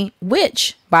traveling,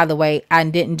 which, by the way, I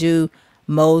didn't do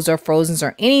mows or frozens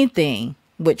or anything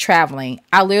with traveling.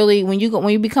 I literally, when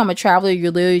you become a traveler,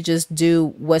 you literally just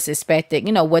do what's expected,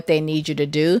 what they need you to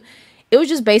do. It was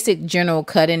just basic general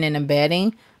cutting and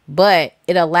embedding, but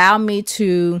it allowed me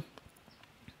to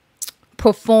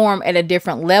perform at a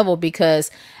different level because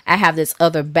I have this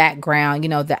other background,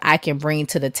 that I can bring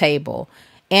to the table.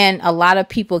 And a lot of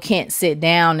people can't sit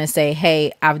down and say,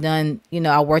 hey, I've done,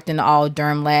 I worked in the all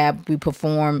derm lab. We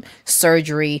perform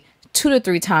surgery 2 to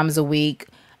 3 times a week.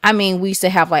 I mean, we used to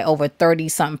have like over 30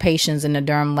 something patients in the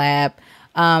derm lab.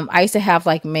 I used to have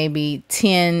like maybe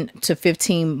 10 to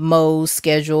 15 mows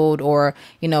scheduled, or,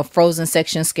 frozen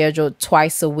section scheduled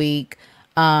twice a week.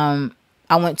 I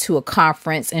went to a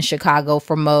conference in Chicago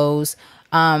for mows.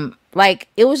 Like,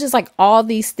 it was just like all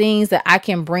these things that I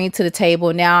can bring to the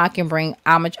table. Now I can bring,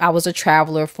 I was a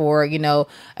traveler for, a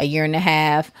year and a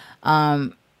half.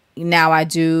 Now I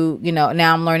do,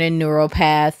 now I'm learning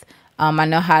neuropath. I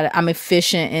know I'm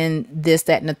efficient in this,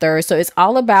 that, and the third. So it's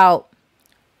all about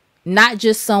not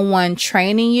just someone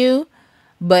training you,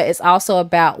 but it's also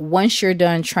about once you're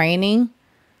done training,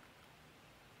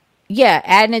 yeah,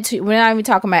 adding it to, we're not even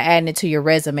talking about adding it to your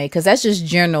resume, because that's just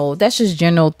general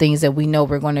things that we know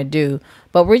we're going to do.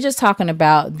 But we're just talking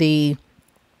about the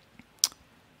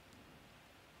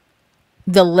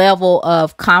level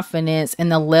of confidence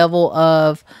and the level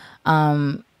of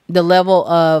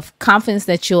confidence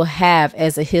that you'll have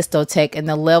as a histotech, and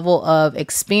the level of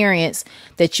experience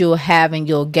that you'll have and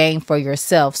you'll gain for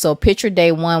yourself. So picture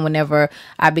day one, whenever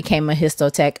I became a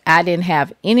histotech, I didn't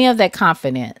have any of that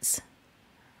confidence.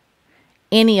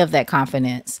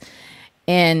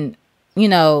 And,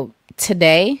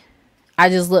 today I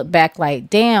just look back like,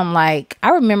 damn, like,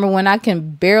 I remember when I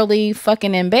can barely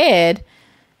fucking in bed.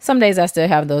 Some days I still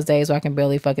have those days where I can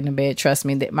barely fucking in bed. Trust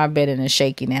me, that my bed is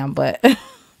shaky now, but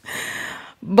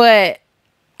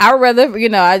I rather,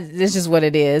 it's just what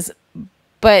it is.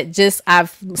 But just,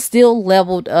 I've still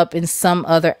leveled up in some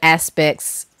other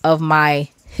aspects of my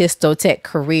histotech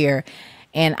career,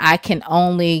 and I can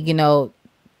only,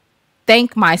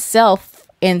 thank myself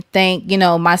and thank,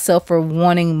 myself for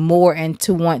wanting more, and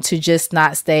to want to just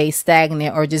not stay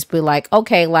stagnant, or just be like,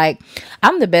 okay, like,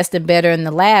 I'm the best and better in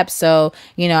the lab, so,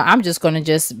 I'm just going to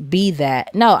just be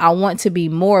that. No, I want to be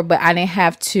more, but I didn't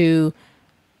have to.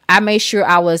 I made sure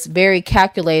I was very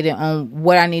calculated on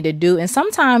what I need to do. And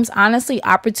sometimes, honestly,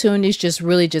 opportunities just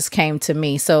really just came to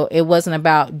me. So it wasn't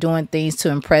about doing things to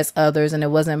impress others, and it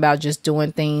wasn't about just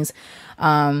doing things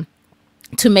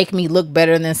to make me look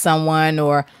better than someone,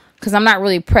 or because I'm not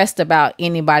really pressed about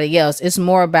anybody else. It's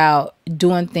more about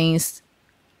doing things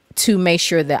to make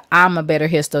sure that I'm a better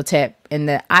histotech, and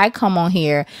that I come on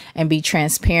here and be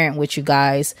transparent with you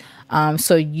guys,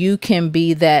 so you can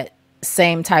be that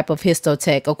same type of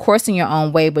histotech, of course in your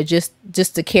own way, but just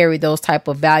to carry those type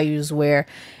of values where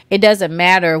it doesn't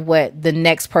matter what the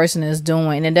next person is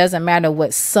doing. It doesn't matter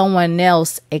what someone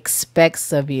else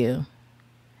expects of you.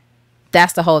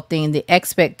 That's the whole thing, the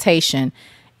expectation.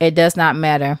 It does not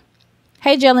matter.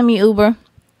 Hey, Jelly Me Uber.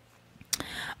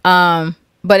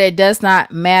 But it does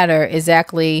not matter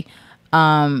exactly,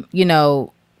 you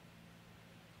know,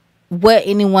 what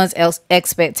anyone's else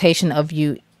expectation of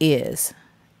you is.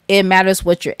 It matters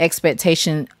what your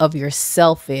expectation of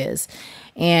yourself is.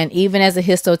 And even as a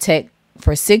histotech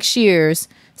for 6 years,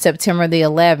 September the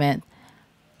 11th,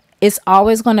 it's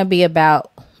always going to be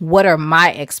about what are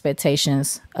my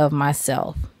expectations of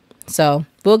myself. So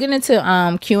we'll get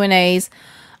into Q&As.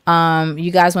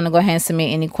 You guys want to go ahead and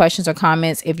submit any questions or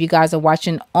comments. If you guys are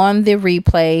watching on the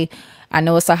replay, I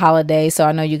know it's a holiday, so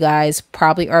I know you guys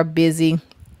probably are busy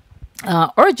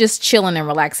or just chilling and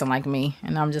relaxing like me.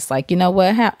 And I'm just like, you know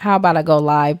what, how about I go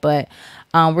live? But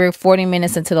we're 40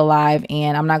 minutes into the live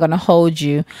and I'm not going to hold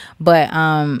you, but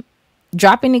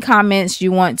drop any comments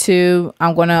you want to.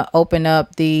 I'm going to open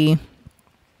up the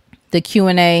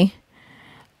Q&A.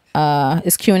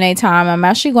 It's Q&A time. I'm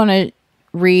actually going to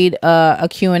read a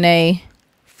Q&A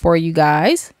for you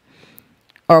guys,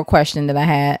 or a question that I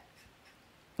had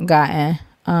gotten.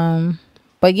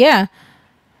 But yeah,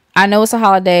 I know it's a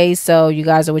holiday, so you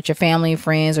guys are with your family and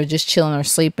friends or just chilling or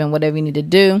sleeping, whatever you need to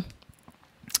do.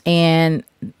 And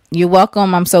you're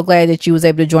welcome. I'm so glad that you was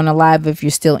able to join the live if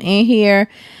you're still in here.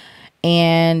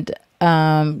 And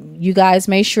you guys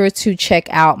make sure to check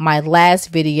out my last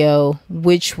video,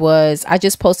 which was, I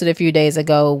just posted a few days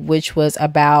ago, which was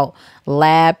about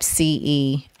Lab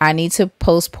CE. I need to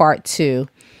post part 2,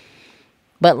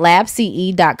 but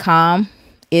labce.com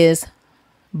is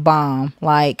bomb.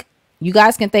 Like, you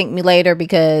guys can thank me later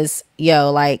because,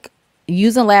 yo, like,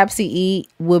 using Lab CE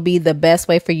will be the best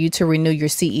way for you to renew your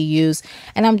CEUs.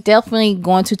 And I'm definitely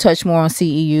going to touch more on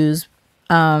CEUs.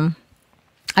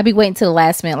 I'll be waiting to the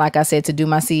last minute, like I said, to do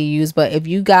my CEUs. But if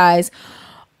you guys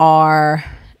are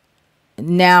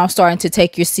now starting to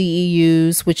take your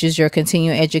CEUs, which is your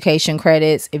continuing education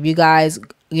credits, if you guys,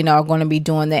 you know, are going to be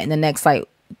doing that in the next like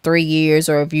 3 years,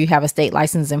 or if you have a state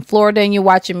license in Florida and you're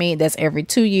watching me, that's every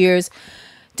 2 years,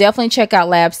 definitely check out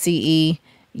Lab CE.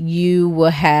 You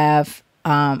will have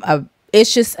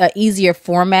it's just an easier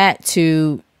format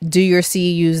to do your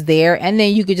CEUs there, and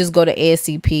then you could just go to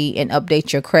ASCP and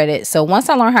update your credit. So once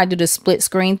I learn how to do the split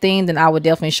screen thing, then I would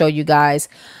definitely show you guys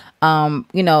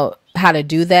you know, how to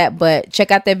do that. But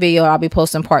check out that video. I'll be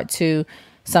posting part 2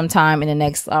 sometime in the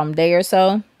next day or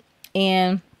so.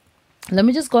 And let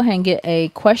me just go ahead and get a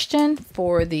question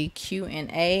for the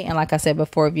Q&A. And like I said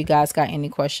before, if you guys got any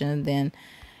questions, then,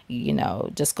 you know,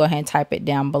 just go ahead and type it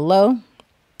down below.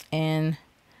 And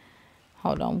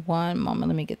hold on one moment,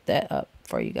 let me get that up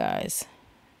for you guys.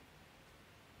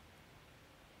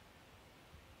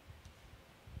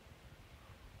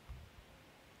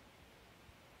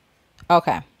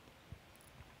 Okay.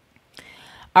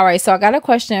 All right, so I got a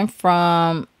question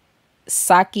from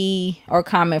Saki, or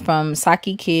comment from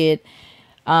Saki Kid.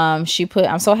 She put,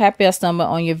 I'm so happy I stumbled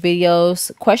on your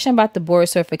videos. Question about the board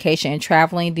certification and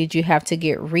traveling. Did you have to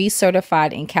get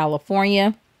recertified in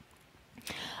California?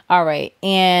 All right.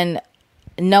 And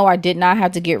no, I did not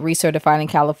have to get recertified in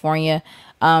California.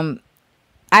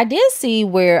 I did see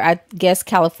where I guess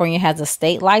California has a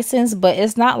state license, but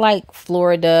it's not like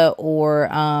Florida or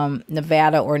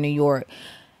Nevada or New York.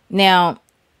 Now,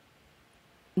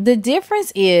 the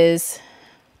difference is,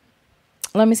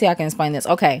 let me see how I can explain this.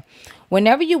 Okay.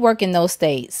 Whenever you work in those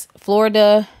states,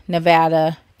 Florida,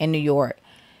 Nevada, and New York,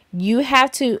 you have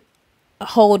to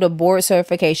hold a board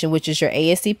certification, which is your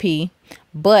ASCP.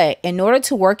 But in order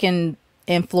to work in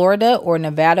Florida or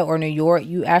Nevada or New York,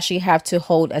 you actually have to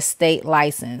hold a state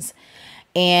license.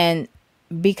 And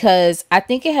because I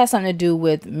think it has something to do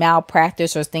with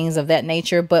malpractice or things of that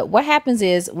nature. But what happens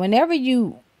is, whenever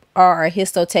you are a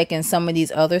histotech in some of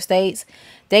these other states,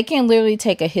 they can literally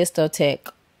take a histotech.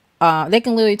 They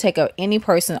can literally take any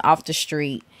person off the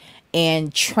street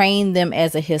and train them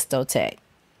as a histotech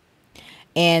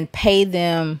and pay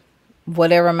them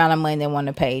whatever amount of money they want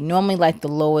to pay. Normally like the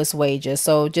lowest wages.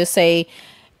 So just say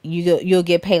you'll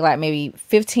get paid like maybe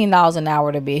 $15 an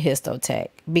hour to be a histotech,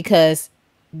 because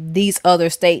these other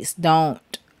states don't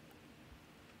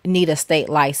need a state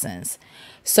license.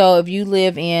 So if you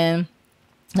live in,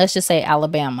 let's just say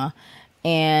Alabama,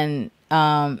 and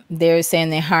they're saying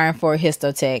they're hiring for a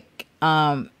histotech,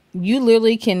 you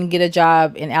literally can get a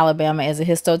job in Alabama as a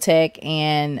histotech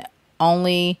and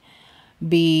only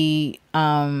be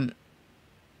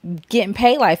getting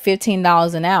paid like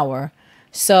 $15 an hour.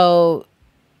 So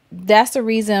that's the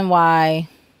reason why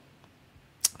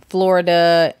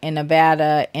Florida and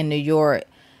Nevada and New York,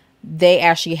 they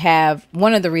actually have,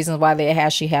 one of the reasons why they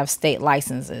actually have state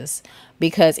licenses,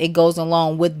 because it goes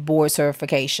along with board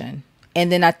certification.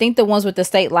 And then I think the ones with the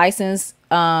state license,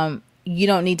 you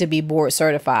don't need to be board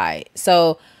certified.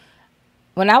 So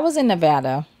when I was in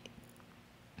Nevada,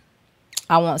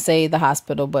 I won't say the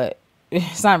hospital, but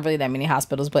it's not really that many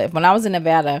hospitals. But when I was in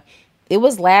Nevada, it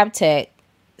was lab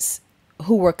techs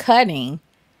who were cutting,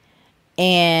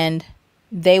 and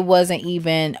they wasn't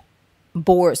even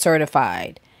board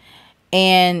certified.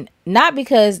 And not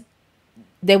because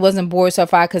they wasn't board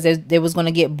certified, because they was going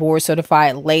to get board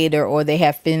certified later, or they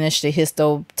had finished the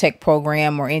Histotech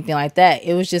program or anything like that.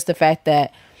 It was just the fact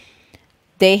that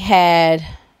they had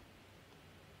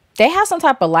some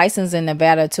type of license in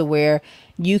Nevada to where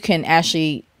you can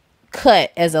actually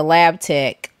cut as a lab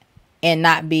tech and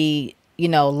not be,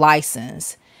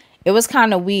 licensed. It was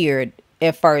kind of weird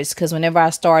at first, because whenever I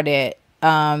started,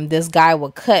 this guy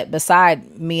would cut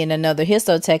beside me and another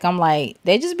histotech. I'm like,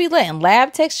 they just be letting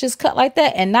lab techs just cut like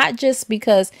that. And not just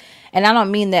because, and I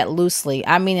don't mean that loosely,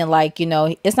 I mean it like,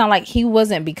 it's not like he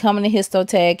wasn't becoming a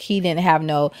histotech.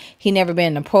 He never been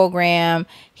in the program.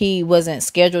 He wasn't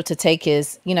scheduled to take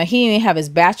his, he didn't even have his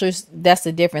bachelor's. That's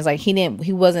the difference. Like he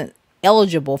wasn't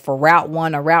eligible for route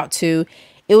 1 or route 2.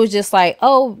 It was just like,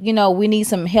 oh, we need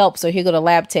some help, so here go the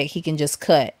lab tech, he can just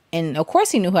cut. And of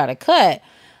course he knew how to cut,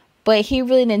 but he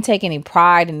really didn't take any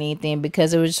pride in anything,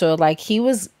 because it was sort of like he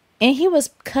was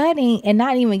cutting and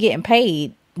not even getting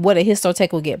paid what a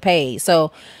histotech will get paid.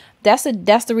 So that's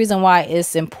the reason why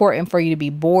it's important for you to be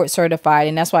board certified,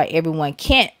 and that's why everyone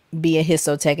can't be a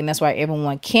histotech, and that's why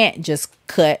everyone can't just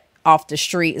cut off the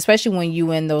street, especially when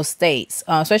you in those states,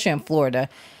 especially in Florida.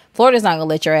 Florida's not gonna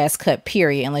let your ass cut,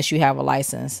 period, unless you have a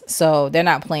license. So they're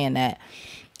not playing that.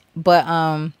 But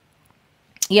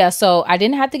yeah, so I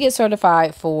didn't have to get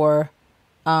certified for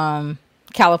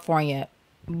California,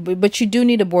 but you do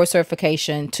need a board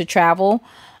certification to travel.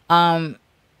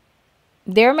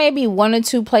 There may be 1 or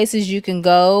 2 places you can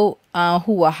go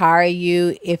who will hire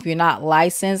you if you're not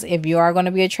licensed, if you are going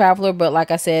to be a traveler. But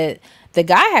like I said, the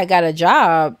guy had got a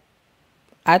job,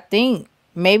 I think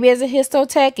maybe as a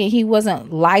histotech, and he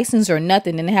wasn't licensed or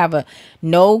nothing, didn't have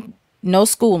no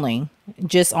schooling,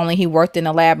 just only he worked in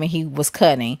a lab and he was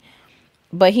cutting.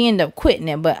 But he ended up quitting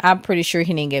it, but I'm pretty sure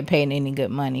he didn't get paid any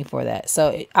good money for that.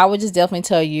 So I would just definitely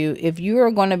tell you, if you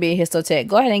are going to be a histotech,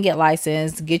 go ahead and get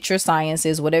licensed, get your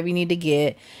sciences, whatever you need to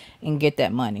get, and get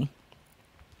that money.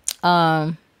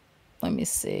 Let me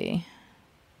see.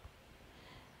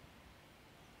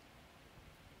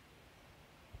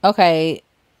 Okay.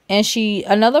 And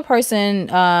another person,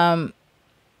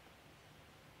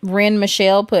 Ren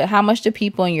Michelle, put, how much do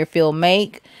people in your field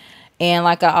make? And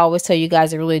like I always tell you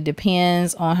guys, it really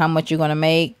depends on how much you're going to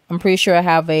make. I'm pretty sure I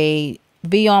have a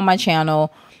video on my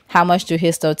channel, how much do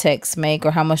histotechs make,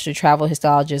 or how much do travel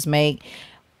histologists make.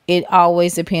 It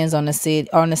always depends on the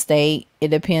city, on the state. It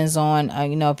depends on,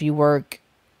 if you work,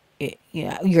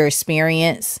 your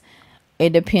experience.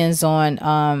 It depends on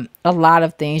a lot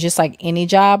of things, just like any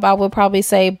job, I would probably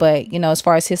say. But, as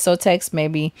far as histotechs,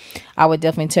 maybe I would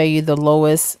definitely tell you the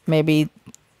lowest, maybe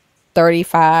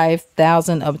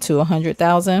 35,000 up to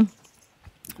 100,000.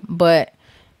 But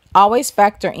always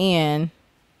factor in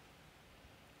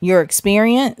your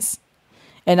experience,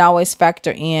 and always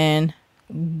factor in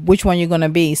which one you're going to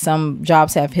be. Some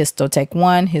jobs have histotech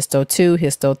 1, histo 2,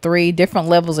 histo 3, different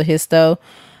levels of histo.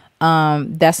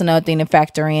 That's another thing to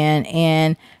factor in,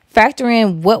 and factor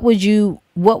in what would you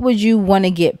want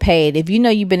to get paid. If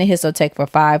you've been a histotech for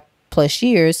 5+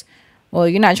 years, well,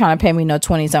 you're not trying to pay me no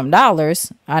 $20-something.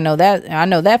 I know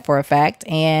that for a fact.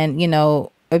 And,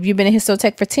 if you've been a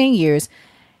histotech for 10 years,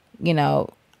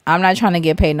 I'm not trying to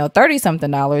get paid no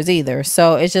 $30-something either.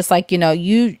 So it's just like,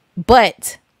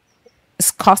 but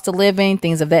it's cost of living,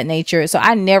 things of that nature. So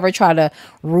I never try to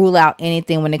rule out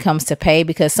anything when it comes to pay,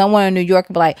 because someone in New York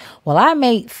will be like, well, I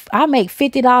make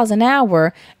 $50 an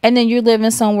hour. And then you're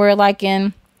living somewhere like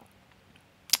in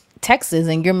Texas,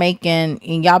 and you're making,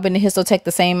 and y'all been in histotech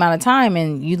the same amount of time,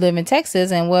 and you live in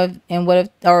Texas, and what if,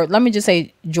 or let me just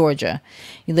say Georgia,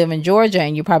 you live in Georgia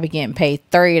and you're probably getting paid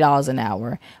 $30 an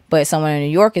hour, but someone in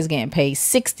New York is getting paid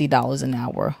 $60 an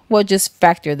hour. Well, just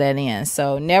factor that in.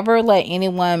 So never let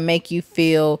anyone make you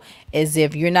feel as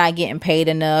if you're not getting paid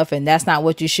enough and that's not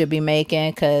what you should be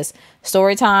making. Because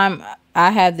story time,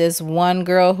 I had this one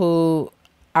girl who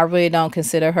I really don't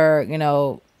consider her,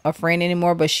 a friend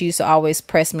anymore, but she used to always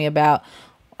press me about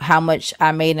how much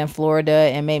I made in Florida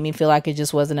and made me feel like it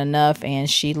just wasn't enough. And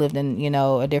she lived in,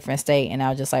 a different state. And I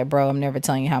was just like, bro, I'm never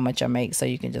telling you how much I make, so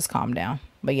you can just calm down.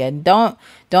 But yeah,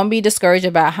 don't be discouraged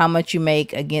about how much you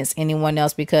make against anyone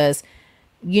else, because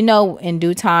you know in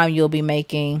due time you'll be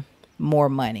making more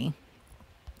money.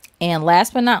 And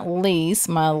last but not least,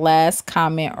 my last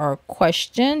comment or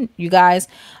question, you guys,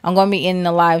 I'm going to be ending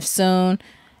the live soon.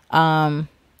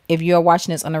 If you're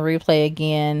watching this on a replay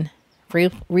again,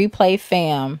 replay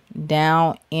fam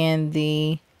down in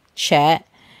the chat,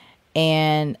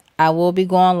 and I will be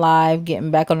going live,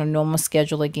 getting back on a normal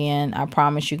schedule again. I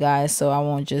promise you guys. So I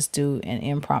won't just do an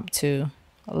impromptu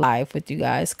live with you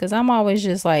guys, because I'm always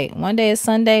just like, one day is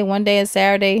Sunday, one day is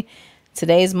Saturday,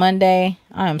 today's Monday.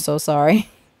 I am so sorry.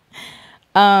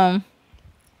 Okay,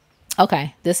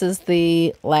 this is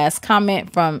the last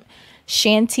comment from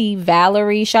Shanti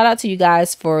Valerie. Shout out to you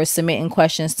guys for submitting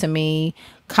questions to me,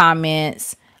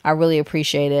 comments. I really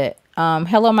appreciate it.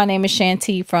 Hello, my name is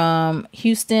Shanti from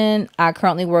Houston. I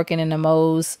currently work in the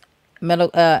Mose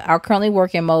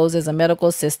as a medical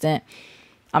assistant.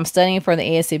 I'm studying for the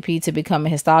ASCP to become a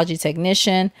histology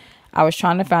technician. I was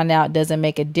trying to find out, does it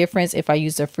make a difference if I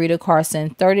use the Frida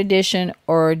Carson 3rd edition,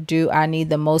 or do I need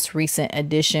the most recent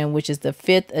edition, which is the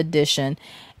 5th edition?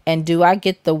 And do I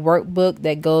get the workbook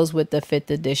that goes with the 5th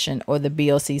edition or the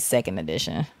BOC 2nd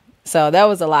edition? So that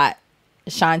was a lot,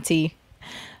 Shanti.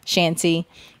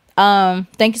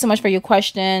 Thank you so much for your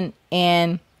question.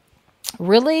 And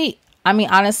really, I mean,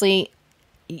 honestly,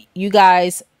 you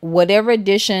guys, whatever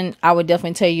edition, I would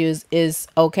definitely tell you is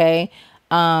okay.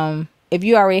 If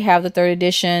you already have the 3rd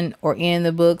edition or in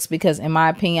the books, because in my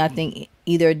opinion, I think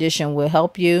either edition will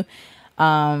help you.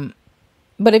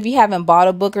 But if you haven't bought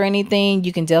a book or anything,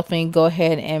 you can definitely go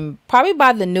ahead and probably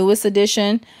buy the newest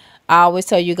edition. I always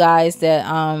tell you guys that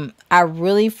I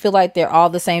really feel like they're all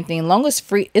the same thing. Long as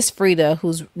it's Frida,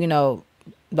 who's, you know,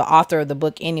 the author of the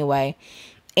book anyway.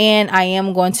 And I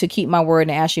am going to keep my word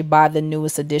and actually buy the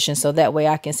newest edition, so that way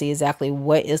I can see exactly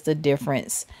what is the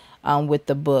difference with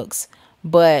the books.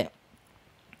 But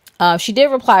she did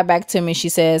reply back to me. She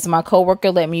says, my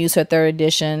coworker let me use her 3rd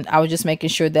edition. I was just making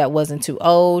sure that wasn't too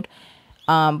old.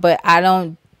 But I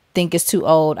don't think it's too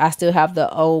old. I still have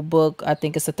the old book. I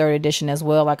think it's the 3rd edition as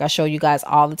well. Like I show you guys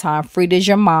all the time. Frida's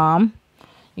your mom.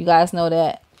 You guys know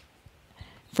that.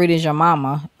 Frida's your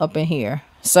mama up in here.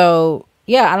 So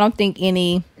yeah, I don't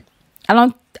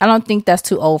think that's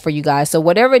too old for you guys. So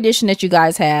whatever edition that you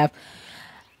guys have,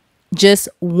 just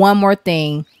one more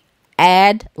thing,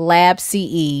 add Lab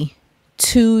CE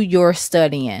to your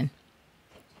studying.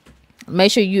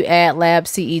 Make sure you add Lab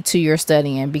CE to your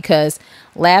studying, because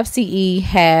Lab CE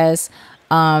has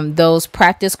those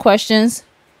practice questions.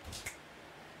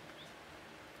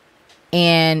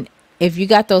 And if you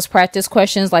got those practice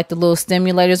questions, like the little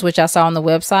stimulators, which I saw on the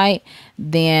website,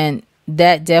 then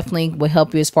that definitely will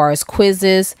help you as far as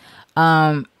quizzes.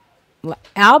 I'll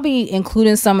be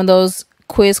including some of those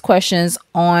quiz questions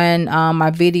on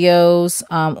my videos,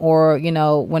 or, you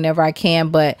know, whenever I can.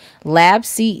 But Lab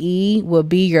CE will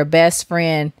be your best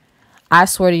friend. I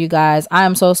swear to you guys, I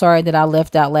am so sorry that I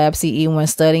left out Lab CE when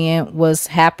studying was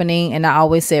happening. And I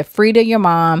always said, Frida, your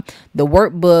mom, the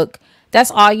workbook, that's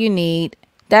all you need.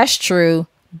 That's true.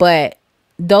 But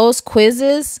those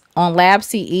quizzes on Lab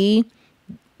CE,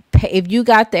 if you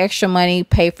got the extra money,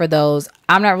 pay for those.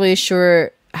 I'm not really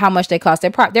sure how much they cost.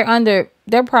 They're probably under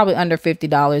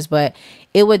 $50, but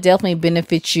it would definitely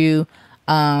benefit you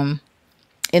in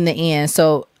the end.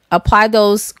 So apply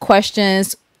those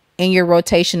questions in your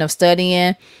rotation of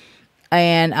studying,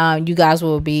 and you guys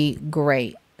will be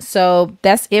great. So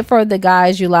that's it for the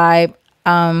Guys You Live.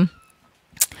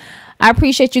 I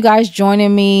appreciate you guys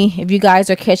joining me. If you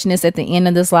guys are catching this at the end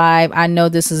of this live, I know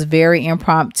this is very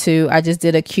impromptu. I just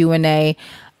did a Q&A.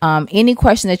 Any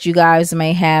question that you guys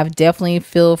may have, definitely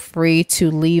feel free to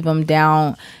leave them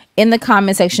down in the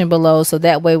comment section below, so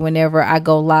that way whenever I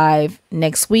go live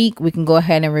next week, we can go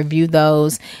ahead and review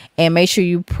those. And make sure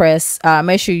you put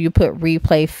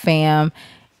replay fam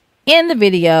in the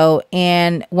video.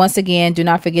 And once again, do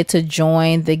not forget to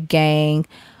join the gang.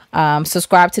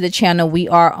 Subscribe to the channel. We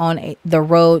are on the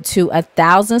road to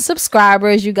 1,000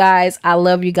 subscribers, you guys. I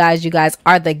love you guys. You guys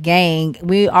are the gang.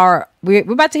 We're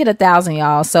about to hit 1,000,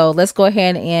 y'all. So let's go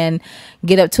ahead and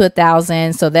get up to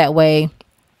 1,000, so that way,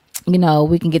 you know,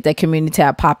 we can get that community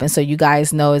tab popping, so you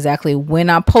guys know exactly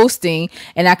when I'm posting,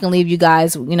 and I can leave you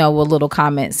guys, you know, with little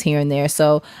comments here and there.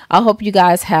 So I hope you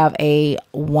guys have a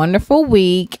wonderful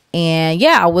week, and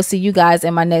yeah, I will see you guys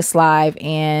in my next live.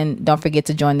 And don't forget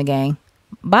to join the gang.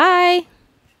 Bye.